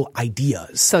 little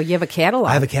ideas. So you have a catalog.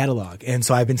 I have a catalog. And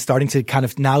so I've been starting to kind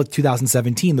of now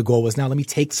 2017, the goal was now let me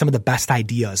take some of the best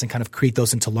ideas and kind of create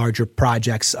those into larger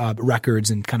projects,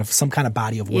 records, and kind of some kind of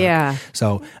body of work. Yeah.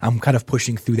 So I'm kind of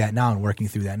pushing through that now and working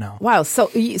through that now. Wow. So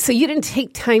you didn't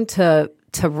take time to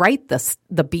write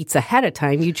the beats ahead of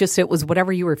time. It was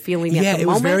whatever you were feeling at the moment? Yeah, it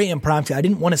was very impromptu. I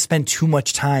didn't want to spend too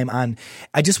much time on,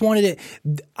 I just wanted it,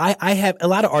 I have a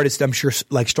lot of artists I'm sure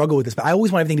like struggle with this, but I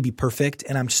always want everything to be perfect,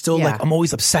 and I'm still I'm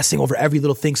always obsessing over every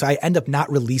little thing. So I end up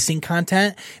not releasing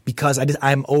content because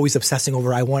I'm always obsessing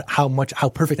over how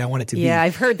perfect I want it to be. Yeah,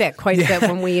 I've heard that quite a bit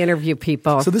when we interview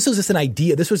people. So this was just an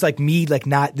idea. This was like me,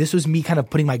 this was me kind of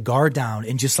putting my guard down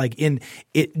and just like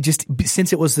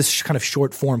since it was this kind of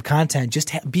short form content,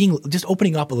 just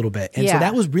opening up a little bit. And so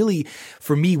that was really,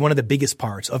 for me, one of the biggest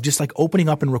parts of just like opening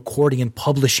up and recording and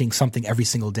publishing something every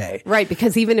single day. Right,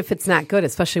 because even if it's not good,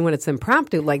 especially when it's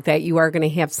impromptu like that, you are going to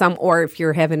have some, or if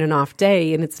you're having an off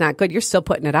day and it's not good, you're still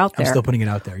putting it out there. I'm still putting it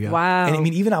out there, yeah. Wow. And I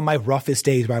mean, even on my roughest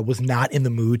days where I was not in the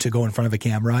mood to go in front of a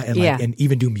camera and and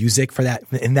even do music for that,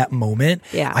 in that moment,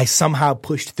 I somehow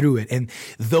pushed through it. And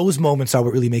those moments are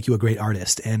what really make you a great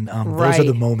artist. And those are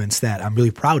the moments that I'm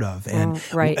really proud of. And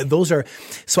those are,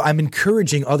 so I'm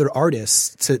encouraging other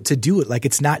artists to do it. Like,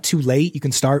 it's not too late. You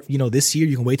can start, this year,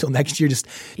 you can wait till next year. Just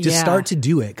start to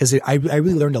do it. Because I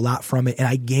really learned a lot from it, and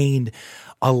I gained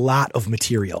a lot of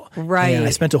material. Right. And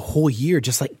I spent a whole year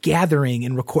just like gathering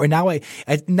and recording. Now I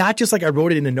not just like I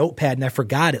wrote it in a notepad and I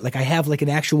forgot it. Like, I have like an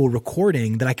actual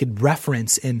recording that I could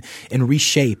reference and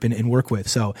reshape and work with.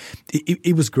 So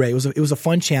it was great. It was a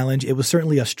fun challenge. It was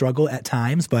certainly a struggle at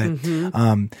times, but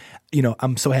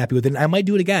I'm so happy with it. And I might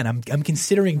do it again. I'm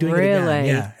considering doing it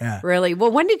again. Yeah. Really?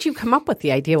 Well, when did you come up with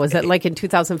the idea? Was it like in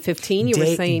 2015? You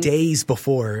were saying days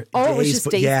before. Oh, it was just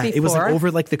days before. It was like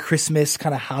over like the Christmas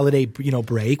kind of holiday,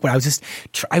 break, where I was just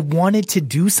I wanted to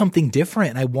do something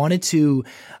different. I wanted to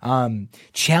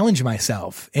challenge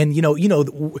myself. And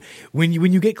when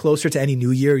you get closer to any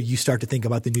New Year, you start to think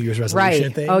about the New Year's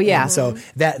resolution thing. Oh yeah. And so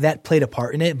that played a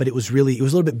part in it, but it was a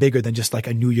little bit bigger than just like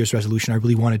a New Year's resolution. I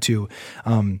really wanted to.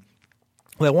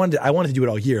 I wanted to do it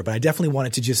all year, but I definitely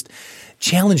wanted to just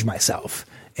challenge myself.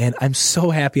 And I'm so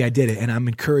happy I did it. And I'm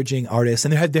encouraging artists.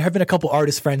 And there have been a couple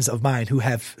artist friends of mine who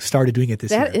have started doing it this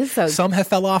year. That is some have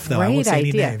fell off, though. I won't say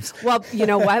any names. Well, you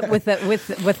know what?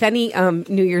 With any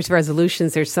New Year's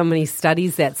resolutions, there's so many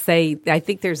studies that say, I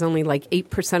think there's only like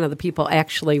 8% of the people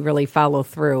actually really follow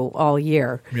through all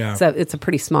year. Yeah. So it's a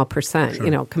pretty small percent,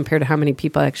 compared to how many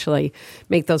people actually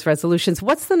make those resolutions.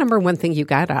 What's the number one thing you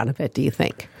got out of it, do you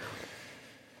think?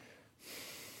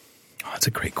 That's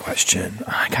a great question.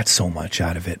 I got so much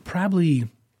out of it. Probably.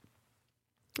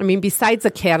 I mean, besides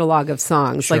a catalog of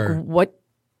songs, like what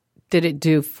did it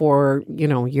do for,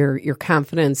 your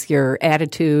confidence, your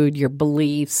attitude, your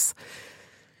beliefs?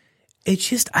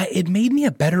 It made me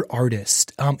a better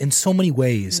artist in so many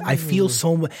ways. I feel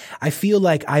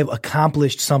like I've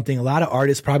accomplished something a lot of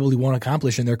artists probably won't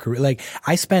accomplish in their career. Like,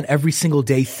 I spent every single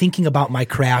day thinking about my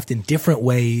craft in different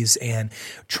ways and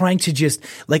trying to just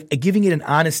like giving it an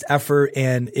honest effort.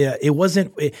 And it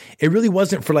really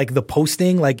wasn't for like the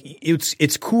posting. Like,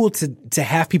 it's cool to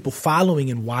have people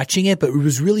following and watching it, but it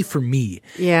was really for me.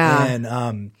 Yeah.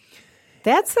 And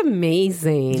that's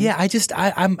amazing. Yeah,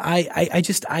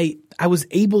 I was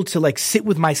able to like sit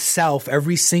with myself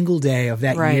every single day of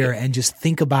that year and just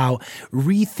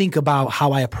rethink about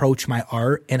how I approach my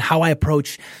art and how I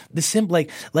approach the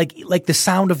like the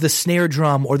sound of the snare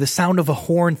drum or the sound of a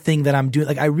horn thing that I'm doing.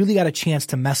 Like, I really got a chance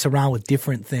to mess around with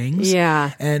different things.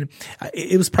 Yeah. And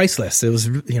it was priceless. It was,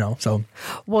 so.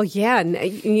 Well, yeah.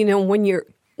 And,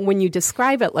 when you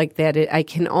describe it like that, I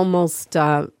can almost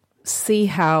see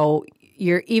how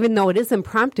even though it is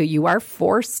impromptu, you are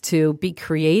forced to be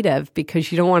creative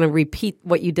because you don't want to repeat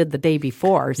what you did the day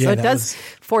before. So it does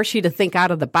force you to think out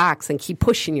of the box and keep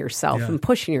pushing yourself and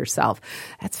pushing yourself.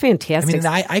 That's fantastic.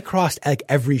 I mean, I crossed like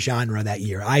every genre that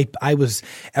year. I was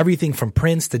everything from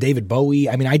Prince to David Bowie.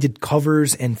 I mean, I did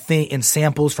covers and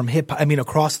samples from hip hop. I mean,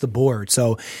 across the board.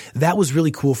 So that was really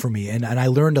cool for me. And I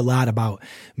learned a lot about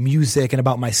music and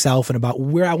about myself and about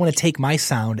where I want to take my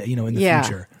sound, in the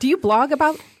future. Do you blog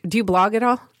at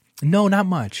all? No, not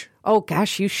much. Oh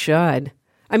gosh, you should.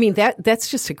 I mean, that's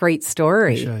just a great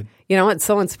story. You should. It's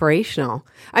so inspirational.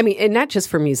 I mean, and not just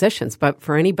for musicians, but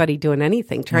for anybody doing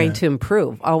anything, trying to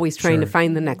improve, always trying to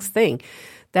find the next thing.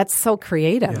 That's so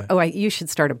creative. Yeah. Oh, you should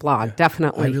start a blog,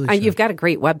 definitely. I really should. You've got a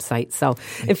great website. So,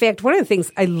 in fact, one of the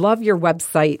things, I love your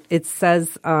website. It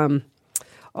says,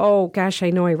 oh gosh, I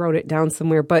know I wrote it down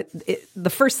somewhere, but the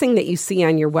first thing that you see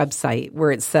on your website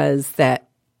where it says that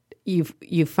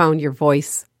you found your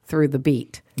voice through the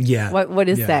beat. Yeah. What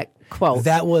is that quote?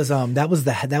 That was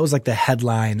like the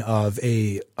headline of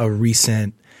a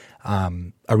recent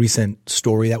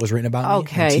story that was written about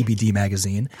me in TBD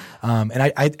magazine. And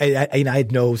I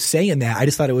had no say in that. I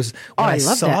just thought it was, when I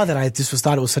saw that, I just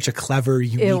thought it was such a clever,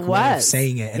 unique way of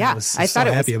saying it. And I was so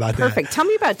happy about that. Perfect. Tell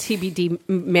me about TBD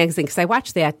magazine, because I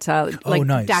watched that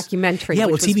nice. documentary. Yeah,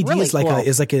 which TBD really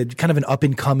is like a kind of an up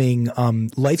and coming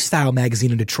lifestyle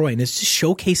magazine in Detroit, and it's just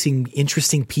showcasing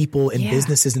interesting people and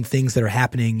businesses and things that are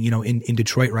happening, in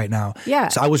Detroit right now. Yeah.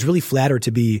 So I was really flattered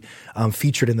to be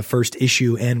featured in the first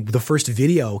issue and the first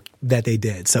video that they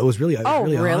did. So it was really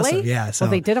awesome. Yeah. So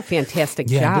well, they did a fantastic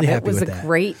job. I'm really it happy was with a that.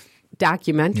 great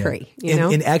documentary, you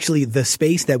know? And actually, the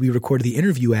space that we recorded the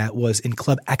interview at was in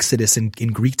Club Exodus in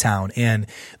Greektown. And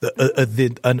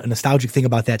a nostalgic thing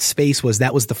about that space was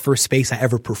that was the first space I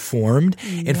ever performed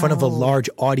in front of a large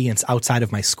audience outside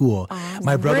of my school.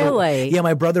 My brother, really? Yeah,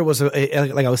 my brother was, like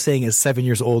I was saying, is 7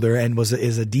 years older and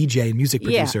is a DJ and music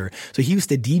producer. So he used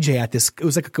to DJ at this. It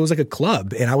was like a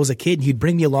club, and I was a kid. And he'd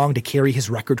bring me along to carry his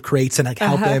record crates and like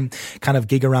help him kind of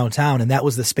gig around town. And that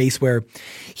was the space where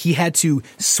he had to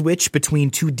switch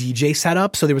between two DJ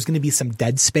setups. So there was going to be some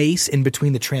dead space in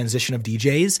between the transition of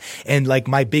DJs. And like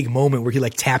my big moment where he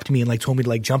like tapped me and like told me to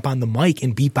like jump on the mic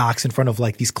and beatbox in front of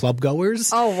like these club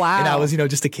goers. Oh wow! And I was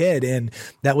just a kid, and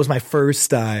that was my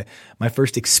first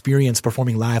experience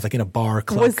performing live like in a bar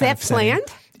club. Was that planned?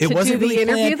 It wasn't really the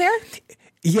interview planned. there.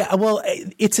 Yeah, well,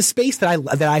 it's a space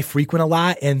that I frequent a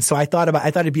lot, and so I thought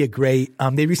it'd be a great.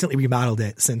 They recently remodeled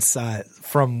it since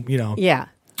from. Yeah.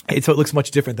 So it looks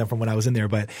much different than from when I was in there,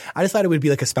 but I just thought it would be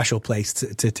like a special place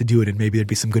to do it, and maybe there'd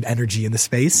be some good energy in the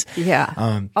space. Yeah.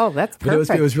 That's perfect.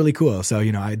 But it was really cool. So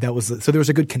there was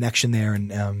a good connection there,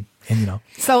 and.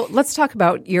 So let's talk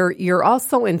about you're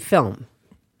also in film.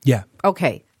 Yeah.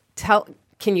 Okay.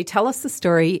 Can you tell us the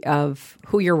story of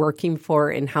who you're working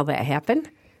for and how that happened?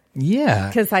 Yeah,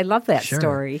 because I love that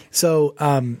story. So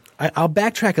I'll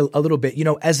backtrack a little bit.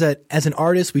 As an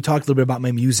artist, we talked a little bit about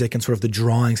my music and sort of the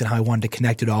drawings and how I wanted to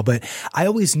connect it all. But I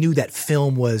always knew that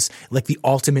film was like the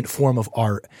ultimate form of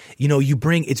art.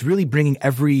 It's really bringing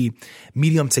every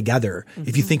medium together. Mm-hmm.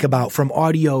 If you think about from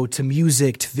audio to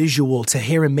music to visual to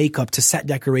hair and makeup to set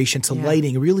decoration to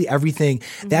lighting, really everything.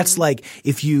 Mm-hmm. That's like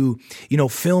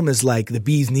film is like the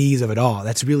bee's knees of it all.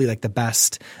 That's really like the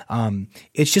best.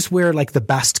 It's just where like the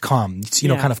best come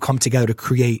together to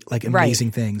create like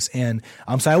amazing things. And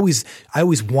so I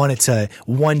always wanted to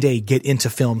one day get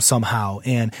into film somehow.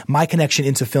 And my connection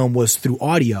into film was through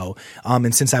audio.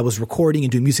 And since I was recording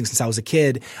and doing music since I was a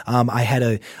kid, I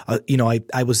had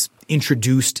I was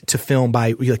introduced to film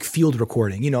by like field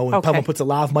recording. When someone puts a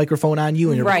lav microphone on you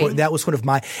and you're recording, that was sort of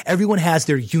everyone has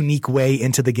their unique way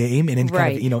into the game and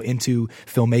into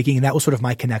filmmaking. And that was sort of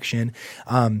my connection.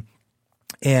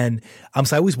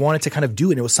 So I always wanted to kind of do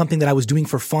it. And it was something that I was doing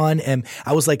for fun. And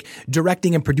I was like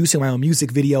directing and producing my own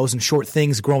music videos and short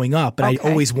things growing up. But I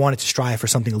always wanted to strive for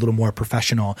something a little more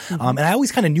professional. Mm-hmm. And I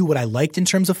always kind of knew what I liked in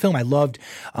terms of film. I loved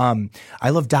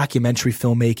documentary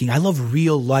filmmaking. I love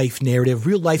real life narrative.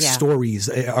 Real life stories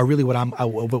are really what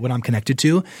I'm connected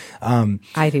to.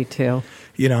 I do too.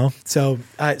 So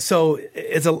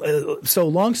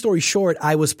long story short,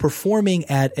 I was performing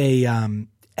at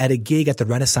a gig at the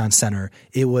Renaissance Center.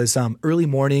 It was early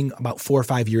morning about 4 or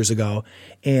 5 years ago.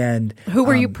 And who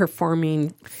were you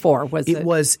performing for? It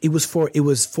was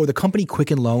for the company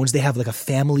Quicken Loans. They have like a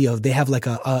family of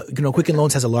Quicken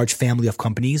Loans has a large family of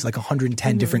companies, like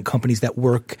 110 different companies that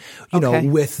work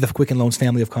with the Quicken Loans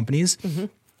family of companies. Mm-hmm.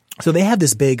 So they have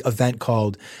this big event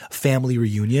called Family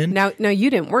Reunion. Now you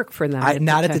didn't work for them.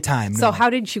 Not at the time. So no. how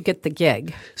did you get the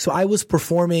gig? So I was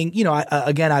performing.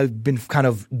 I've been kind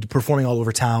of performing all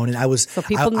over town, and I was. So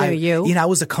people knew you. I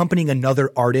was accompanying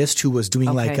another artist who was doing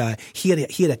he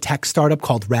had a tech startup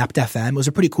called Wrapped FM. It was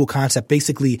a pretty cool concept.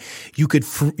 Basically, you could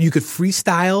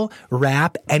freestyle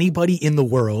rap anybody in the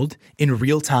world in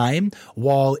real time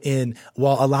while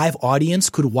a live audience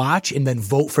could watch and then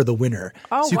vote for the winner.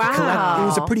 Oh, so you could collect, it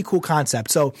was a pretty cool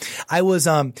concept. So I was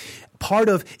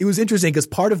it was interesting because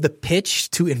part of the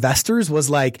pitch to investors was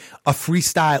like a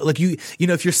freestyle. Like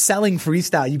if you're selling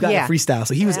freestyle, you got to freestyle.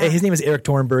 So his name is Eric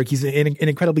Tornberg. He's an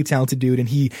incredibly talented dude, and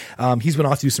he's went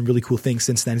off to do some really cool things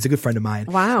since then. He's a good friend of mine.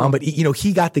 Wow. But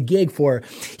he got the gig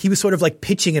he was sort of like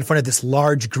pitching in front of this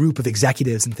large group of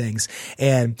executives and things.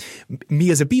 And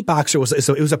me as a beatboxer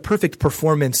so it was a perfect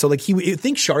performance. So like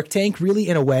think Shark Tank really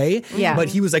in a way. Yeah. But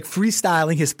he was like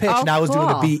freestyling his pitch, and I was doing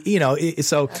the beat.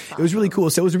 It was really cool.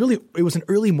 So it was an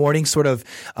early morning sort of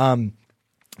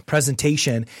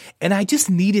presentation, and I just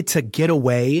needed to get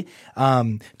away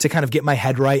to kind of get my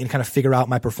head right and kind of figure out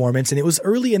my performance. And it was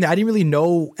early, and I didn't really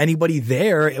know anybody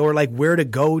there or like where to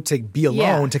go to be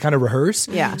alone to kind of rehearse.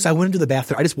 Yeah. So I went into the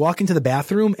bathroom. I just walked into the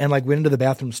bathroom and like went into the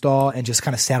bathroom stall and just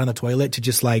kind of sat on the toilet to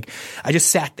just like I just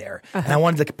sat there and I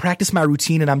wanted to practice my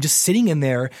routine. And I'm just sitting in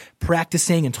there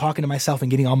practicing and talking to myself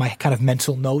and getting all my kind of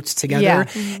mental notes together. Yeah.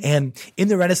 Mm-hmm. And in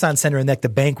the Renaissance Center in like the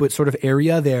banquet sort of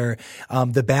area there,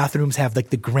 the bathrooms have like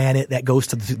the granite that goes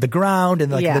to the ground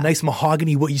and like the nice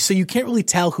mahogany wood. So you can't really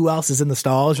tell who else is in the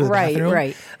stalls or the bathroom.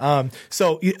 Right.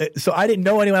 So I didn't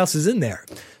know anyone else is in there.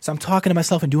 So I'm talking to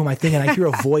myself and doing my thing, and I hear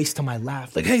a voice to my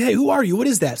left, like, "Hey, who are you? What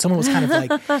is that?" Someone was kind of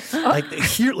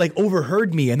like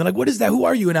overheard me, and they're like, "What is that? Who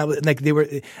are you?" And I was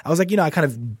like, I kind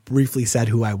of briefly said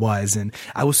who I was, and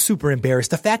I was super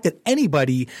embarrassed. The fact that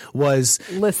anybody was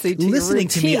listening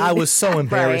to me, I was so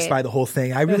embarrassed by the whole thing.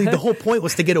 The whole point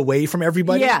was to get away from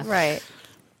everybody. Yeah, right.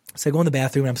 So I go in the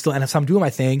bathroom and so I'm doing my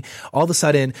thing. All of a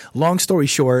sudden, long story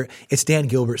short, it's Dan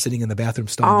Gilbert sitting in the bathroom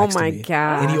stall next to me. Oh my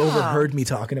God. And he overheard me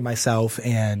talking to myself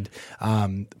and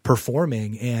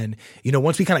performing. And,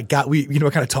 once we kind of we're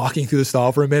kind of talking through the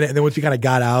stall for a minute. And then once we kind of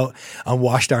got out,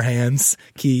 washed our hands,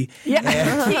 and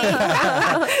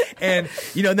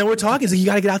then we're talking. He's like, "You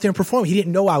got to get out there and perform." He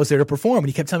didn't know I was there to perform. And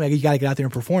he kept telling me, "You got to get out there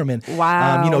and perform." And,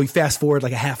 wow. Fast forward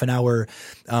like a half an hour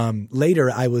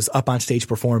later, I was up on stage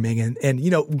performing. And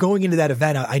going into that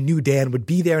event, I knew Dan would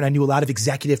be there, and I knew a lot of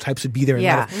executive types would be there,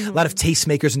 and a lot of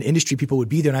tastemakers and industry people would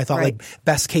be there. And I thought, like,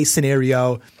 best case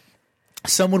scenario,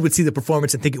 someone would see the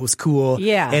performance and think it was cool,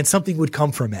 and something would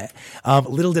come from it.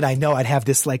 Little did I know I'd have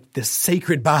this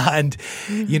sacred bond,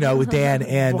 with Dan,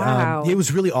 and it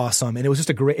was really awesome. And it was just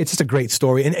a great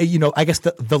story. And I guess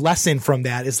the lesson from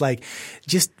that is like,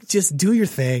 just do your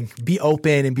thing, be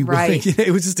open, and be willing.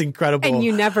 It was just incredible. And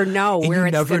you never know where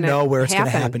it's going to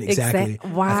happen. Exactly.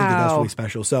 Wow. I think that's really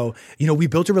special. So we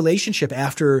built a relationship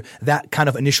after that kind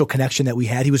of initial connection that we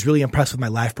had. He was really impressed with my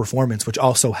live performance, which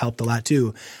also helped a lot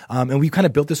too. And we kind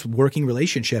of built this working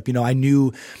relationship. I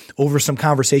knew over some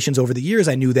conversations over the years,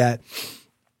 I knew that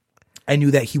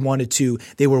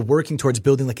they were working towards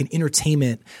building like an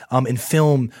entertainment and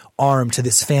film arm to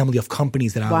this family of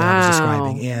companies that I was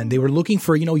describing. And they were looking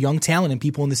for, young talent and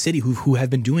people in the city who have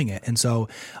been doing it. And so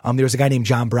there was a guy named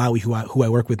John Browie who I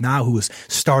work with now who was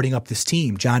starting up this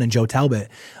team, John and Joe Talbot.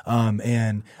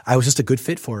 And I was just a good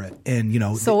fit for it. And,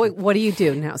 So what do you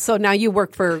do now? So now you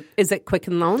work for, is it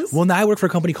Quicken Loans? Well, now I work for a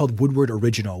company called Woodward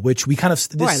Original, which we kind of,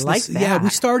 I like that. Yeah, we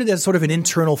started as sort of an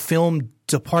internal film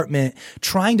department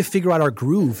trying to figure out our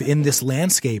groove in this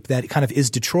landscape that kind of is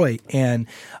Detroit. And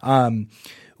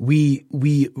we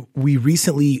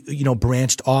recently,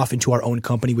 branched off into our own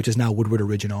company, which is now Woodward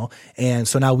Original. And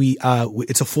so now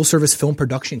it's a full service film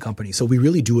production company. So we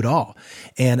really do it all.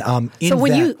 And, so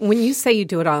when you say you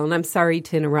do it all, and I'm sorry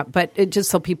to interrupt, but just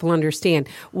so people understand,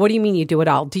 what do you mean you do it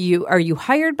all? Are you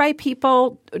hired by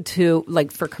people to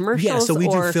for commercials? Yeah. So we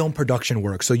do film production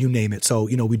work. So you name it. So,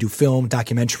 we do film,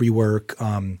 documentary work,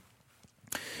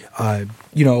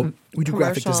 we do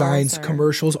graphic designs,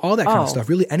 commercials, all that kind of stuff.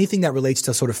 Really anything that relates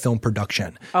to sort of film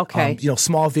production. Okay.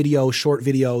 Small videos, short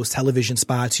videos, television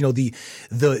spots,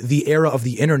 the era of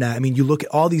the internet. I mean, you look at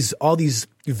all these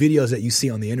videos that you see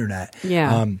on the internet.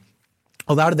 Yeah.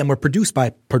 A lot of them were produced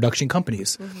by production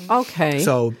companies. Mm-hmm. Okay.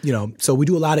 So, so we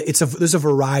do a lot of, there's a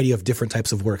variety of different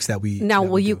types of works that we Now,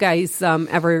 will you guys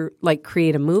ever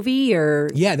create a movie or?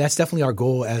 Yeah, that's definitely our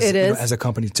goal as a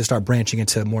company to start branching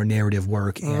into more narrative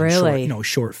work and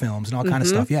short films and all kind of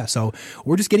stuff. Yeah. So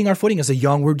we're just getting our footing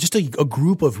we're just a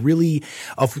group of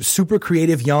super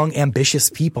creative, young, ambitious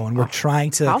people, and we're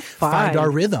trying to find our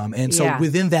rhythm. And so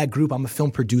within that group, I'm a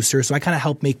film producer. So I kind of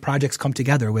help make projects come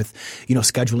together with,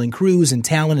 scheduling crews and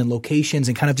talent and locations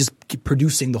and kind of just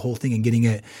producing the whole thing and getting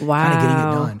it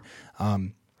done.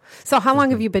 So how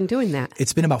long have you been doing that?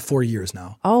 It's been about 4 years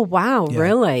now. Oh, wow. Yeah.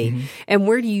 Really? Mm-hmm. And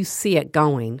where do you see it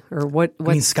going? Or what?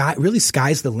 I mean,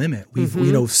 sky's the limit.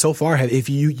 We've, so far, if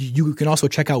you can also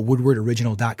check out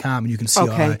woodwardoriginal.com and you can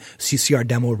see, see our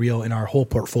demo reel and our whole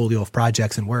portfolio of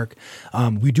projects and work.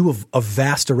 We do a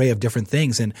vast array of different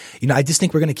things. And, I just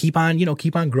think we're going to keep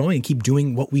on growing and keep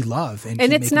doing what we love. And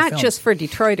it's not just for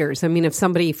Detroiters. I mean, if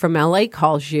somebody from LA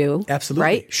calls you. Absolutely.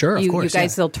 Right? Sure, of course. You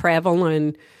guys will travel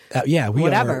and. We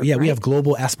have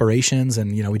global aspirations,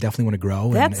 and we definitely want to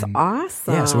grow. That's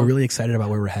awesome. Yeah, so we're really excited about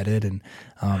where we're headed, and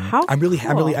I'm really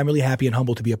happy and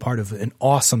humbled to be a part of an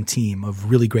awesome team of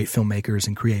really great filmmakers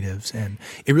and creatives, and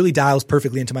it really dials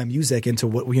perfectly into my music, into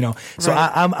what So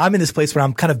I'm in this place where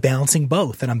I'm kind of balancing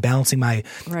both, and I'm balancing my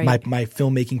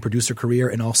filmmaking producer career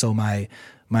and also my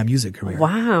music career.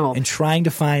 Wow. And trying to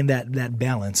find that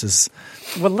balance is...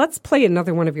 Well, let's play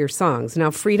another one of your songs. Now,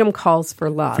 Freedom Calls for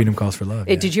Love. Freedom Calls for Love,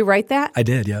 yeah. Did you write that? I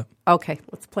did, yeah. Okay,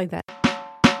 let's play that.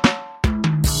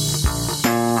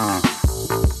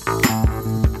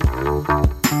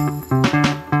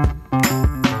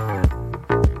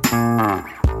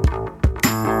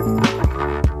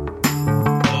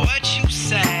 What you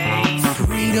say?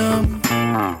 Freedom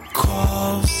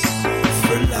calls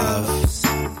for love.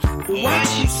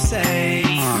 What you say?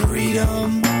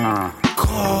 Freedom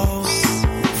calls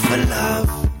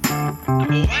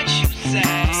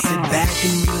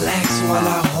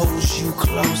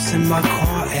my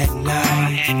car at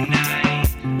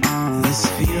night. This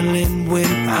feeling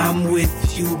when I'm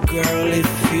with you, girl, it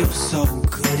feels so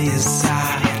good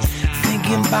inside.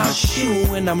 Thinking about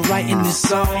you when I'm writing this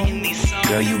song.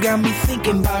 Girl, you got me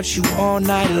thinking about you all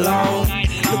night long.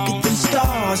 Look at them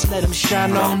stars, let them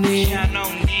shine on in.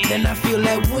 Then I feel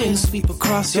that wind sweep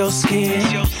across your skin.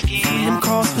 Freedom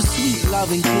calls for sweet love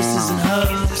and kisses and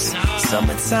hugs.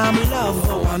 Summertime love,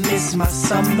 oh, I miss my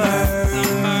summer.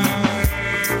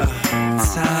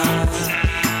 Time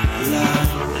love.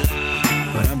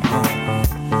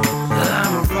 But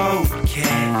I'm a road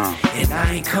cat, and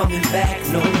I ain't coming back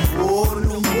no more,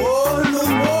 no more, no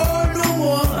more, no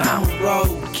more. I'm a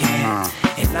road cat,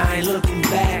 and I ain't looking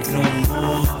back no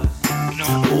more.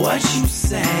 What you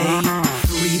say?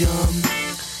 Freedom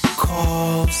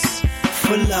calls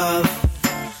for love.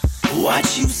 What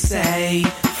you say?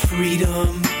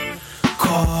 Freedom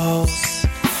calls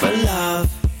for love.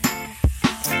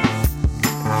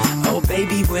 Oh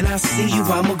baby, when I see you,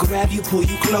 I'ma grab you, pull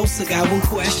you closer. Got one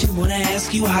question, wanna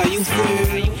ask you how you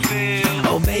feel.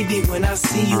 Oh baby, when I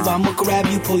see you, I'ma grab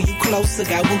you, pull you closer.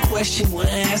 Got one question, wanna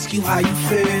ask you how you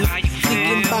feel.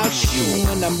 Thinking about you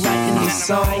when I'm writing these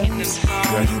songs.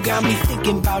 Girl, you got me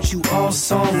thinking about you all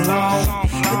song long.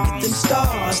 Look at them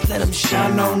stars, let them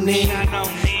shine on in.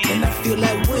 And I feel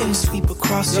that wind sweep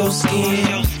across your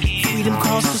skin. Freedom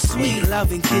calls for sweet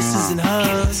love and kisses and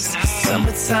hugs.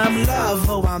 Summertime love,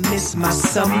 oh, I miss my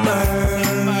summer.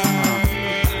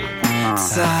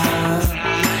 Time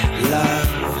love,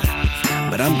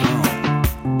 but I'm gone.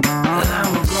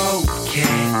 I'm a road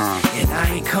cat, and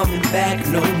I ain't coming back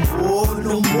no more,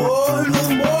 no more, no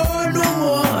more, no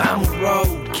more. I'm a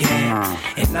road cat,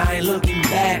 and I ain't looking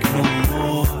back no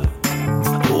more.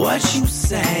 What you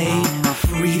say?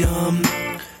 Freedom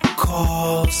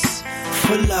calls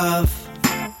for love.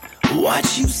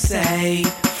 What you say?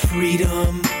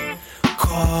 Freedom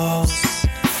calls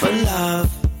for love.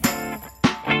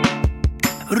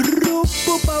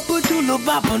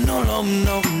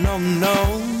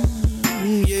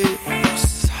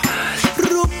 Yes.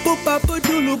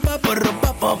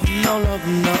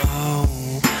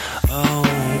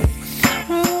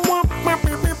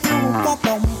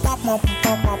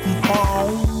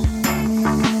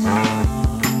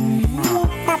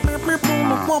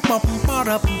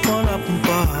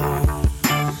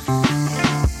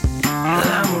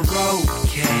 I'm a road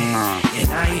cat,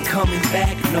 and I ain't coming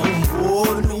back no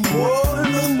more, no more,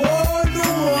 no more, no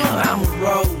more. I'm a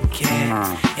road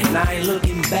cat, and I ain't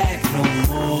looking back no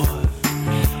more.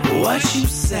 What you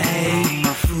say?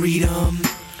 Freedom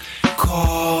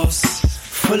calls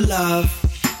for love.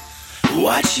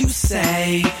 What you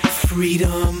say?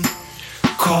 Freedom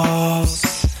calls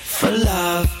for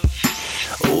love.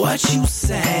 What you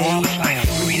say?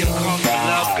 Freedom calls for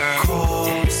love, girl.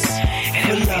 Calls And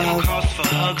that freedom calls for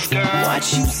hugs, girl. what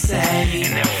you say?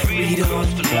 And that freedom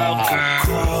calls for love, girl.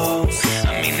 Calls I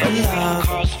mean, that freedom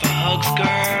calls for hugs,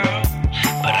 girl.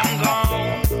 But I'm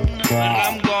gone, but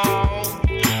I'm gone.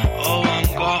 Oh, I'm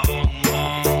gone.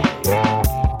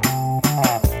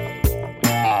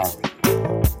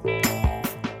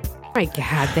 Oh my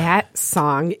God, that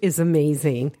song is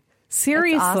amazing.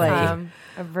 Seriously. It's awesome.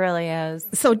 It really is.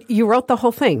 So you wrote the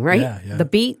whole thing, right? Yeah. The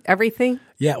beat, everything?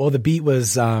 Yeah, well, the beat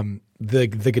was the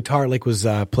guitar lick was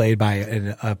played by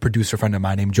a producer friend of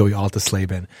mine named Joey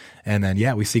Altaslavin, and then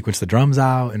we sequenced the drums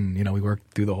out, and we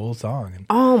worked through the whole song. And,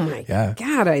 Oh my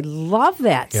God, I love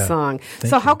that song.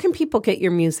 So how can people get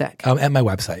your music? at my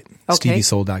website, Okay.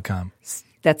 steviesoul.com.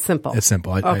 That's simple. It's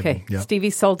simple.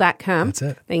 StevieSoul.com. That's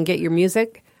it. They can get your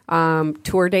music,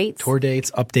 tour dates. Tour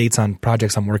dates, updates on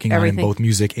projects I'm working on in both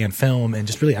music and film, and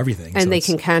just really everything. And So they it's-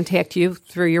 can contact you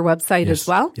through your website as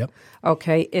well? Yep.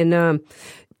 Okay. And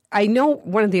I know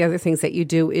one of the other things that you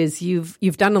do is you've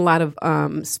done a lot of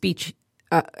speech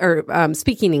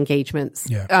speaking engagements,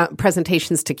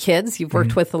 presentations to kids. You've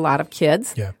worked with a lot of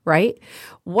kids, right?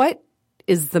 What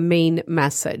is the main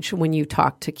message when you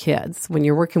talk to kids, when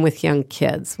you're working with young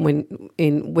kids,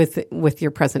 with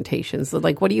your presentations?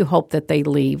 Like, what do you hope that they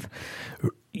leave?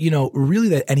 Really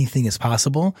that anything is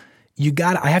possible.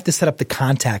 I have to set up the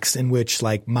context in which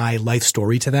my life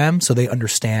story to them, so they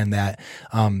understand that,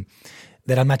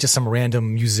 that I'm not just some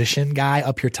random musician guy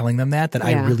up here telling them that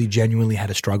I really genuinely had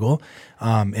a struggle,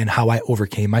 and how I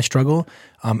overcame my struggle.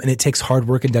 And it takes hard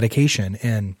work and dedication.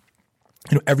 And,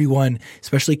 everyone,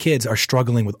 especially kids, are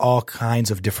struggling with all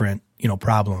kinds of different,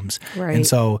 problems. Right. And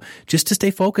so just to stay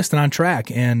focused and on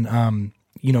track and,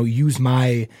 use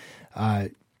my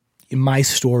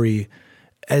story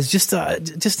as just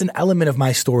an element of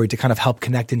my story to kind of help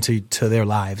connect into their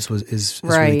lives is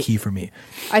really key for me.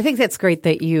 I think that's great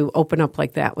that you open up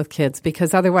like that with kids,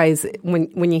 because otherwise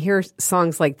when you hear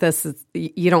songs like this,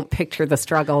 you don't picture the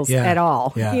struggles at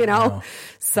all, you know?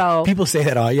 So people say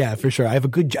that, yeah, for sure.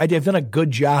 I've done a good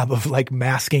job of like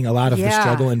masking a lot of the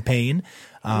struggle and pain.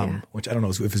 Which I don't know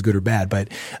if it's good or bad, but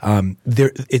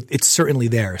it's certainly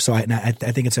there. So I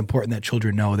think it's important that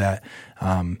children know that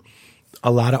a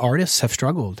lot of artists have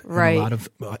struggled, right? And a lot of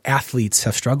athletes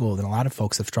have struggled, and a lot of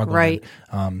folks have struggled, right?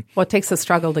 And, it takes a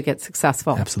struggle to get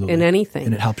successful, absolutely, in anything,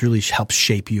 and it helps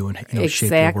shape you and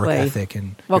shape your work ethic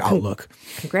and your outlook.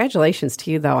 Congratulations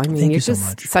to you, though. I mean, you're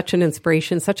just such an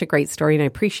inspiration, such a great story, and I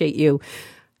appreciate you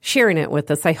sharing it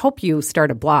with us. I hope you start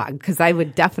a blog, because I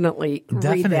would definitely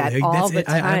read that all the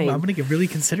time. I'm going to really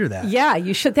consider that. Yeah,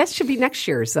 you should. That should be next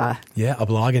year's. A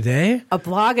blog a day? A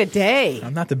blog a day.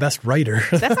 I'm not the best writer.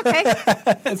 That's okay.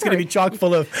 It's going to be chock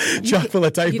full of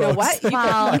typos. You know what?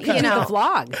 Well, a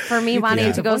vlog. For me,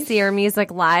 wanting to go see your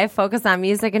music live, focus on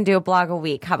music and do a blog a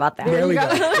week. How about that? There we go.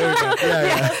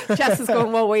 Yeah. Jess is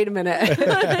going, well, wait a minute.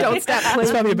 Don't stop playing. That's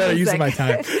probably a better use of my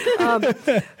time.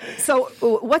 So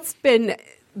what's been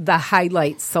the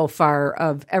highlights so far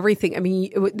of everything? I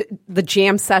mean, the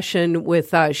jam session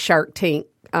with Shark Tank,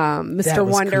 Mr.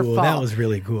 Wonderful. Cool. That was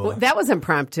really cool. Well, that was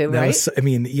impromptu, right?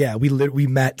 We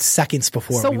met seconds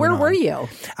before. So where were you?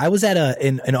 I was at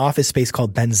an office space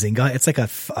called Benzinga. It's like a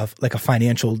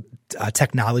financial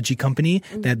technology company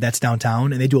that's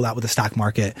downtown, and they do a lot with the stock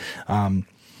market.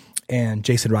 And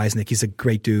Jason Reisnick, he's a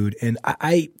great dude. And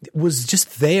I was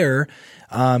just there,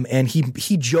 and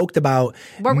he joked about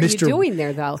what were you doing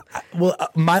there, though? Well,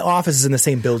 my office is in the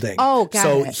same building. Oh, got it.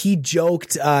 So he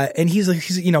joked, and he's like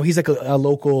a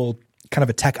local kind of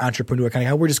a tech entrepreneur kind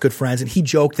of guy. We're just good friends, and he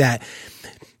joked that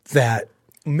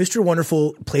Mr.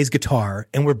 Wonderful plays guitar,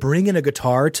 and we're bringing a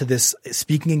guitar to this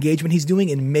speaking engagement he's doing,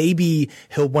 and maybe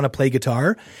he'll want to play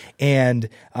guitar. And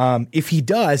if he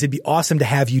does, it'd be awesome to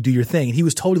have you do your thing. And he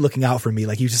was totally looking out for me.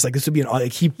 Like, he was just like, this would be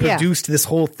he produced this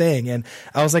whole thing. And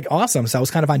I was like, awesome. So I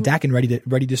was kind of on deck and ready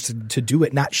just to do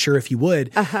it. Not sure if he would.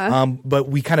 But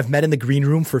we kind of met in the green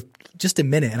room for just a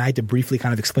minute, and I had to briefly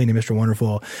kind of explain to Mr.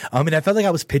 Wonderful. And I felt like I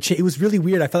was pitching. It was really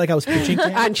weird. I felt like I was pitching to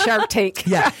him. On Shark Tank.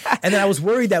 Yeah. And then I was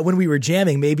worried that when we were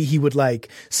jamming, maybe he would like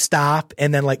stop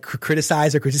and then like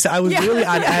criticize. I was really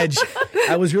on edge.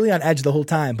 I was really on edge the whole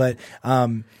time. But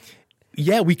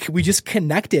we just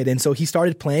connected, and so he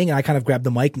started playing, and I kind of grabbed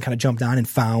the mic and kind of jumped on and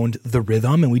found the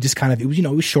rhythm, and we just kind of it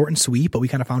was short and sweet, but we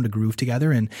kind of found a groove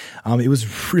together, and it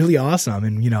was really awesome,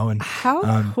 and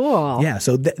how cool. Yeah,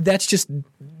 so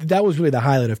that was really the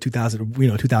highlight of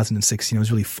 2016. It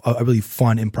was really a really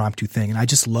fun impromptu thing, and I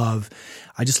just love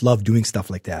doing stuff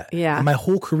like that. Yeah. And my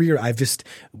whole career, I've just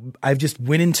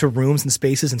went into rooms and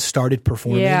spaces and started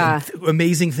performing. Yeah. And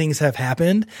amazing things have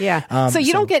happened. Yeah. So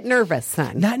you don't get nervous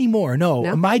then? Not anymore.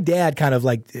 No. My dad kind of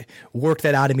like worked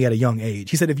that out of me at a young age.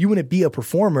 He said, if you want to be a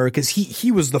performer, because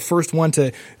he was the first one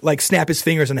to like snap his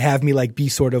fingers and have me like be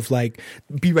sort of like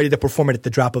be ready to perform it at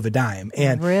the drop of a dime.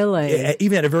 And really,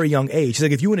 even at a very young age, he's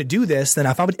like, if you want to do this, then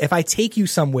if I take you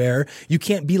somewhere, you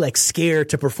can't be like scared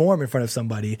to perform in front of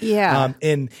somebody. Yeah.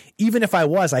 And even if I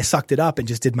was, I sucked it up and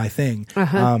just did my thing.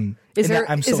 Is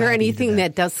there anything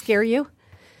that does scare you,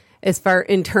 as far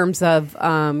in terms of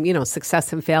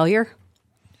success and failure?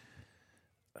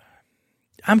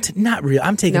 Not really.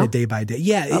 I'm taking it day by day.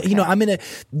 Yeah. Okay. I'm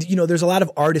there's a lot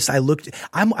of artists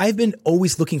I've been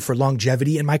always looking for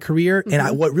longevity in my career. Mm-hmm.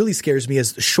 And what really scares me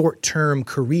is short-term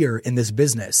career in this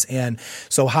business. And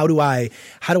so how do I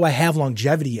have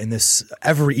longevity in this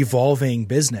ever evolving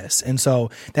business? And so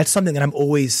that's something that I'm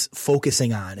always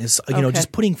focusing on is,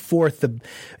 just putting forth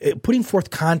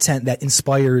content that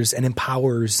inspires and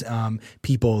empowers,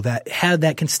 people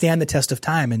that can stand the test of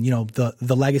time. And,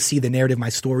 the legacy, the narrative, my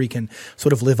story can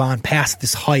sort of live on past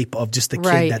this hype of just the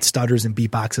kid that stutters and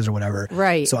beatboxes or whatever.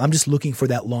 Right. So I'm just looking for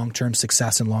that long-term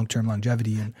success and long-term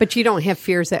longevity. But you don't have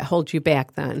fears that hold you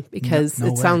back then, because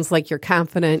no sounds like you're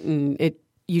confident and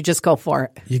you just go for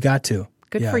it. You got to.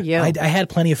 Good for you. I had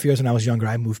plenty of fears when I was younger.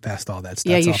 I moved past all that stuff.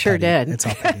 Yeah, you sure did. It's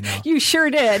all petty now. You sure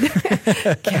did.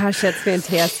 Gosh, that's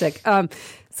fantastic.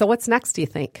 So what's next, do you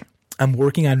think? I'm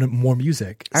working on more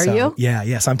music. Are you? Yeah,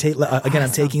 yes. I'm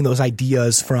taking those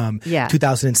ideas from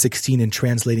 2016 and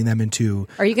translating them into.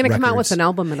 Are you going to come out with an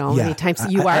album at all anytime soon?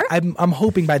 You are? I'm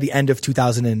hoping by the end of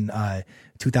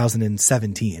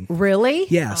 2017. Really?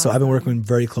 Yeah. So I've been working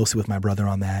very closely with my brother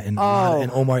on that, and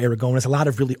Omar Aragones, a lot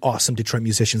of really awesome Detroit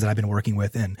musicians that I've been working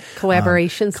with, and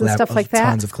collaborations and stuff like that.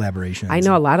 Tons of collaborations. I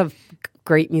know a lot of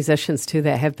great musicians too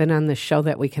that have been on the show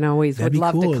that we can always That'd would be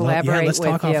love cool. to collaborate Let's with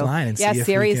talk you. offline and see if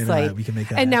seriously. we can make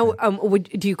that And happen. now,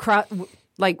 do you cross?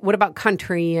 Like, what about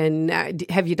country? And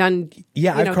have you done?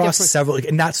 Yeah, I've crossed several.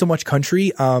 Not so much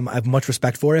country. I have much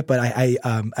respect for it, but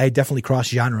I definitely cross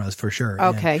genres for sure.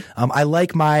 Okay. And, I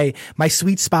like my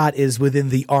sweet spot is within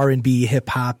the R&B, hip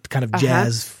hop, kind of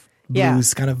jazz,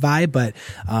 blues kind of vibe. But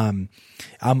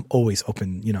I'm always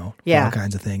open, for all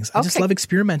kinds of things. I just love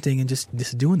experimenting and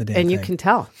just doing the damn thing. And you can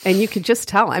tell. And you can just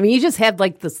tell. I mean, you just have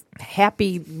like this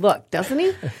happy look, doesn't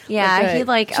he? Yeah,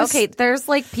 there's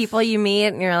like people you meet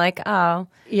and you're like, oh,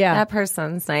 yeah, that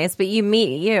person's nice. But you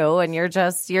meet you and you're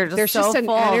just there's so just an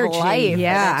full energy. of life.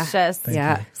 Yeah. And it's just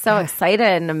Yeah. so excited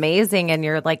and amazing. And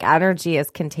your like energy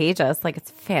is contagious. Like it's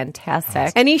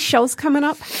fantastic. Any shows coming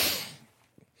up?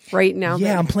 Right now,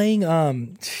 yeah, I'm playing. I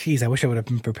wish I would have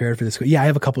been prepared for this. Yeah, I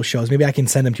have a couple of shows. Maybe I can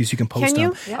send them to you so you can post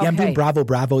them. Yeah, I'm doing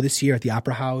Bravo this year at the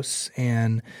Opera House,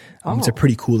 and it's a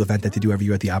pretty cool event that they do every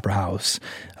year at the Opera House.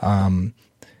 And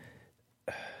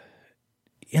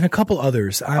a couple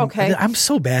others. I'm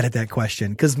so bad at that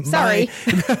question because sorry.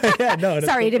 No,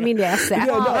 sorry, I didn't mean to ask that.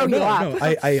 No.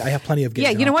 I have plenty of gigs.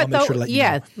 Yeah, you know what I'll make though? sure to let you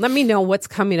know. Let me know what's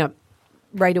coming up.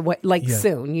 Right away,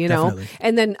 soon, definitely.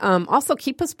 And then also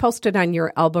keep us posted on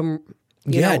your album.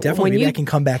 Definitely. Maybe I can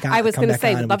come back on. I was going to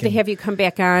say, love to have you come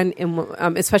back on,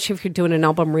 and especially if you're doing an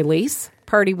album release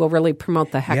party, we'll really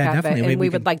promote the heck out of it, and we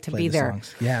would like to be there.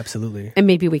 Songs. Yeah, absolutely. And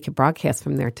maybe we could broadcast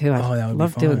from there too. That would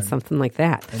love be fun. doing something like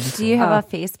that. Do you have a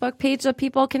Facebook page that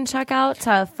people can check out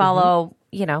to follow?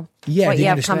 What you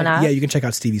have coming up. Yeah, you can check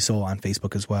out Stevie Soul on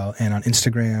Facebook as well and on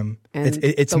Instagram. And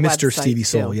it's Mr. Stevie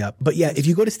Soul, yeah. But yeah, if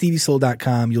you go to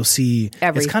steviesoul.com, you'll see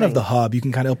everything. It's kind of the hub. You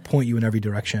can kind of point you in every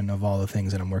direction of all the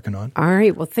things that I'm working on. All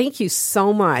right. Well, thank you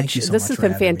so much. Thank you so this much has for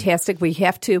been having fantastic. We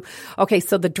have to. Okay,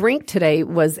 so the drink today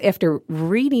was after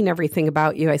reading everything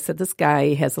about you. I said this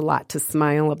guy has a lot to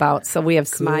smile about. So we have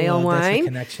Smile Wine. That's the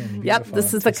connection. Yep, Beautiful.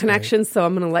 this is the connection. Great. So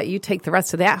I'm going to let you take the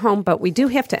rest of that home. But we do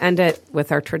have to end it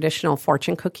with our traditional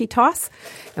fortune cookie toss.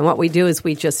 And what we do is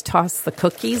we just toss the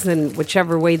cookies, and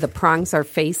whichever way the prongs are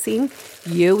facing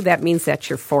you, that means that's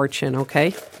your fortune,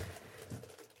 okay?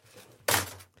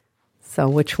 So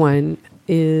which one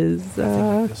is...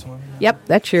 this one? Yep,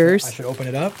 that's yours. I should open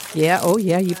it up? Yeah, oh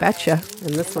yeah, you betcha.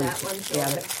 And this one... Yeah.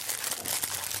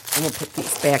 And we'll put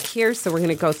these back here. So we're going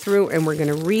to go through and we're going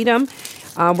to read them.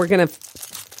 We're going to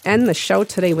end the show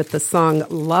today with the song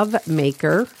Love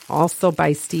Maker, also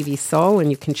by Stevie Soul.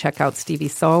 And you can check out Stevie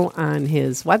Soul on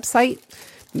his website,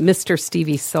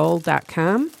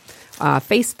 MrStevieSoul.com,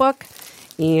 Facebook.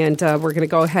 And we're going to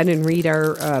go ahead and read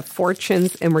our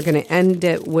fortunes. And we're going to end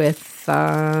it with,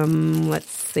 let's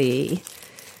see,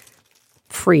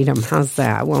 freedom. How's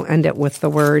that? We'll end it with the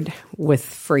word with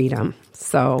freedom.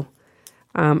 So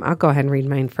I'll go ahead and read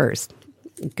mine first.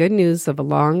 Good news of a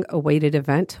long-awaited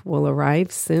event will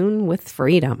arrive soon with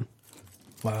freedom.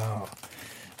 Wow.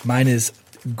 Mine is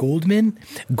golden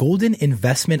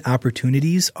investment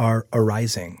opportunities are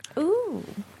arising. Ooh.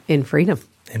 In freedom.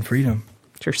 In freedom.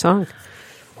 It's your song.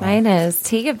 Wow. Mine is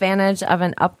take advantage of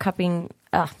an upcoming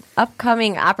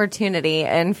opportunity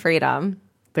in freedom.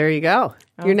 There you go.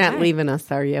 Okay. You're not leaving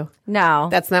us, are you? No.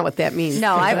 That's not what that means.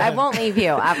 No, I won't leave you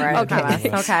ever.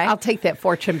 Okay. I'll take that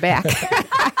fortune back.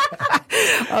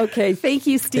 Okay. Thank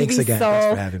you, Stevie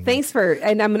Soul. Thanks for having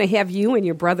me. And I'm going to have you and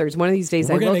your brothers. One of these days,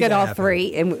 I will get all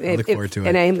three. And I look forward to it.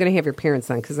 And I am going to have your parents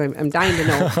on because I'm dying to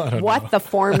know what the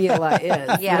formula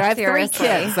is. Yeah, I have three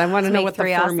kids. I want to know what the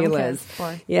formula is.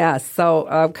 Yeah.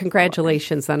 So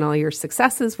congratulations on all your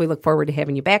successes. We look forward to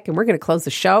having you back. And we're going to close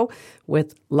the show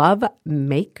with Love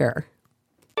Maker.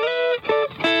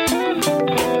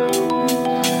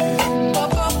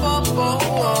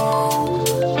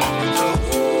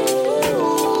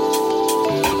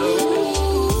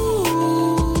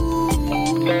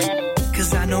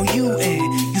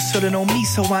 Sorta know me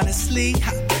so honestly,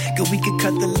 girl, we could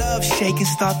cut the love shake and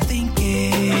start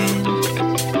thinking.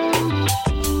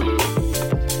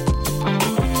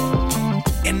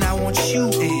 And I want you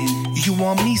in, you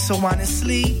want me so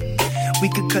honestly, we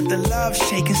could cut the love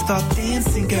shake and start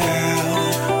dancing, girl.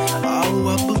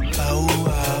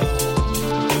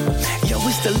 Yo,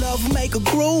 it's the love make a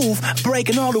groove,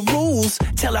 breaking all the rules.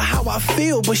 Tell her how I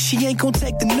feel, but she ain't gon'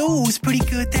 take the news. Pretty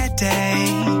good that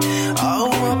day.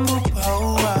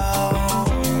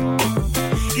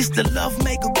 It's the love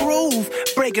make a groove,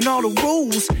 breaking all the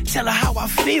rules. Tell her how I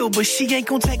feel, but she ain't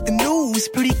gon' take the news.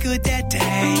 Pretty good that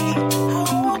day.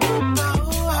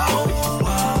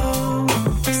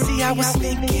 See, I was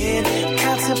thinking,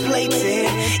 contemplating,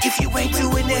 if you ain't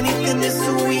doing anything this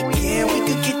weekend, we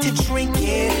could get to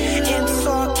drinking and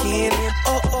talking.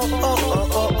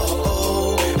 Oh.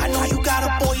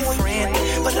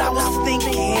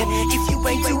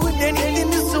 ain't doing anything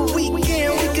this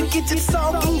weekend, we could get to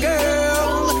talking,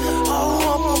 girl.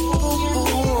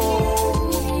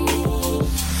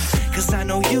 Cause I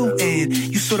know you and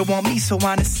you sorta want me, so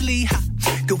honestly,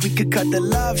 that we could cut the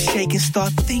love shake and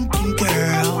start thinking,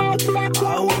 girl.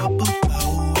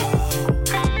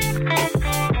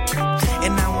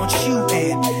 And I want you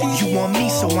and you want me,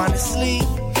 so honestly,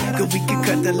 that we could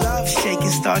cut the love shake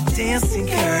and start dancing,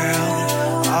 girl.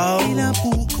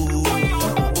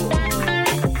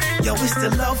 Yo, it's the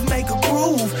love maker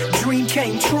groove. Dream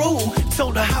came true.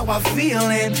 Told her how I feel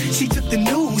and she took the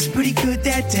news pretty good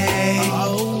that day.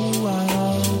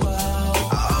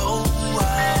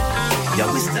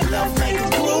 Yo, it's the love maker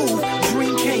groove.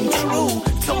 Dream came true.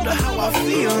 Told her how I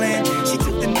feel and she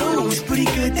took the news pretty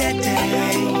good that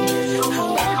day.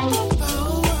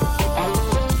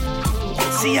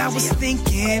 See, I was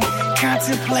thinking,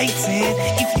 contemplating,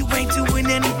 if you ain't doing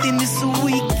anything this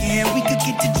weekend, we could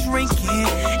get to drinking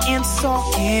and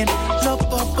talking.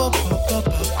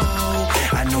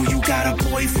 I know you got a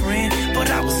boyfriend, but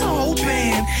I was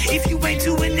hoping, if you ain't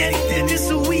doing anything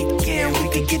this weekend, we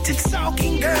could get to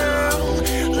talking, girl.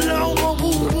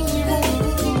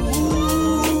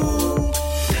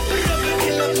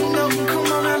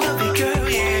 Come on, I love it, girl,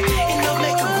 yeah. And I'll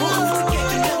make a move to get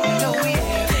to know me, know,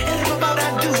 yeah. And about I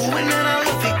do, and then I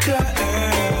love it, girl.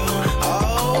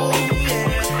 Oh,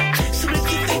 yeah. So if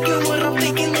you're thinking what I'm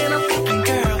thinking, then I'm thinking,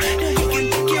 girl. Now you can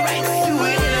get right to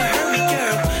it in a hurry,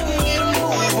 girl. Get a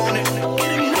move on it,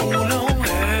 get a move on,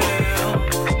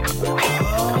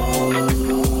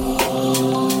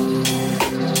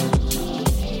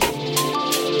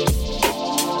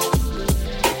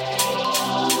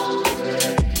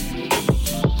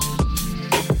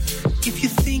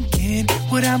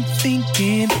 what I'm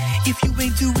thinking, if you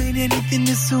ain't doing anything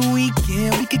this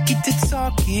weekend, we could get to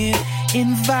talking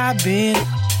and vibing.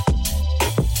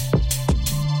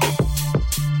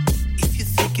 If you're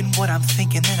thinking what I'm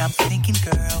thinking, then I'm thinking,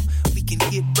 girl, we can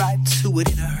get right to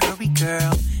it in a hurry,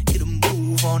 girl. Get a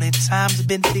move on it, times have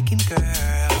been ticking,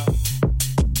 girl.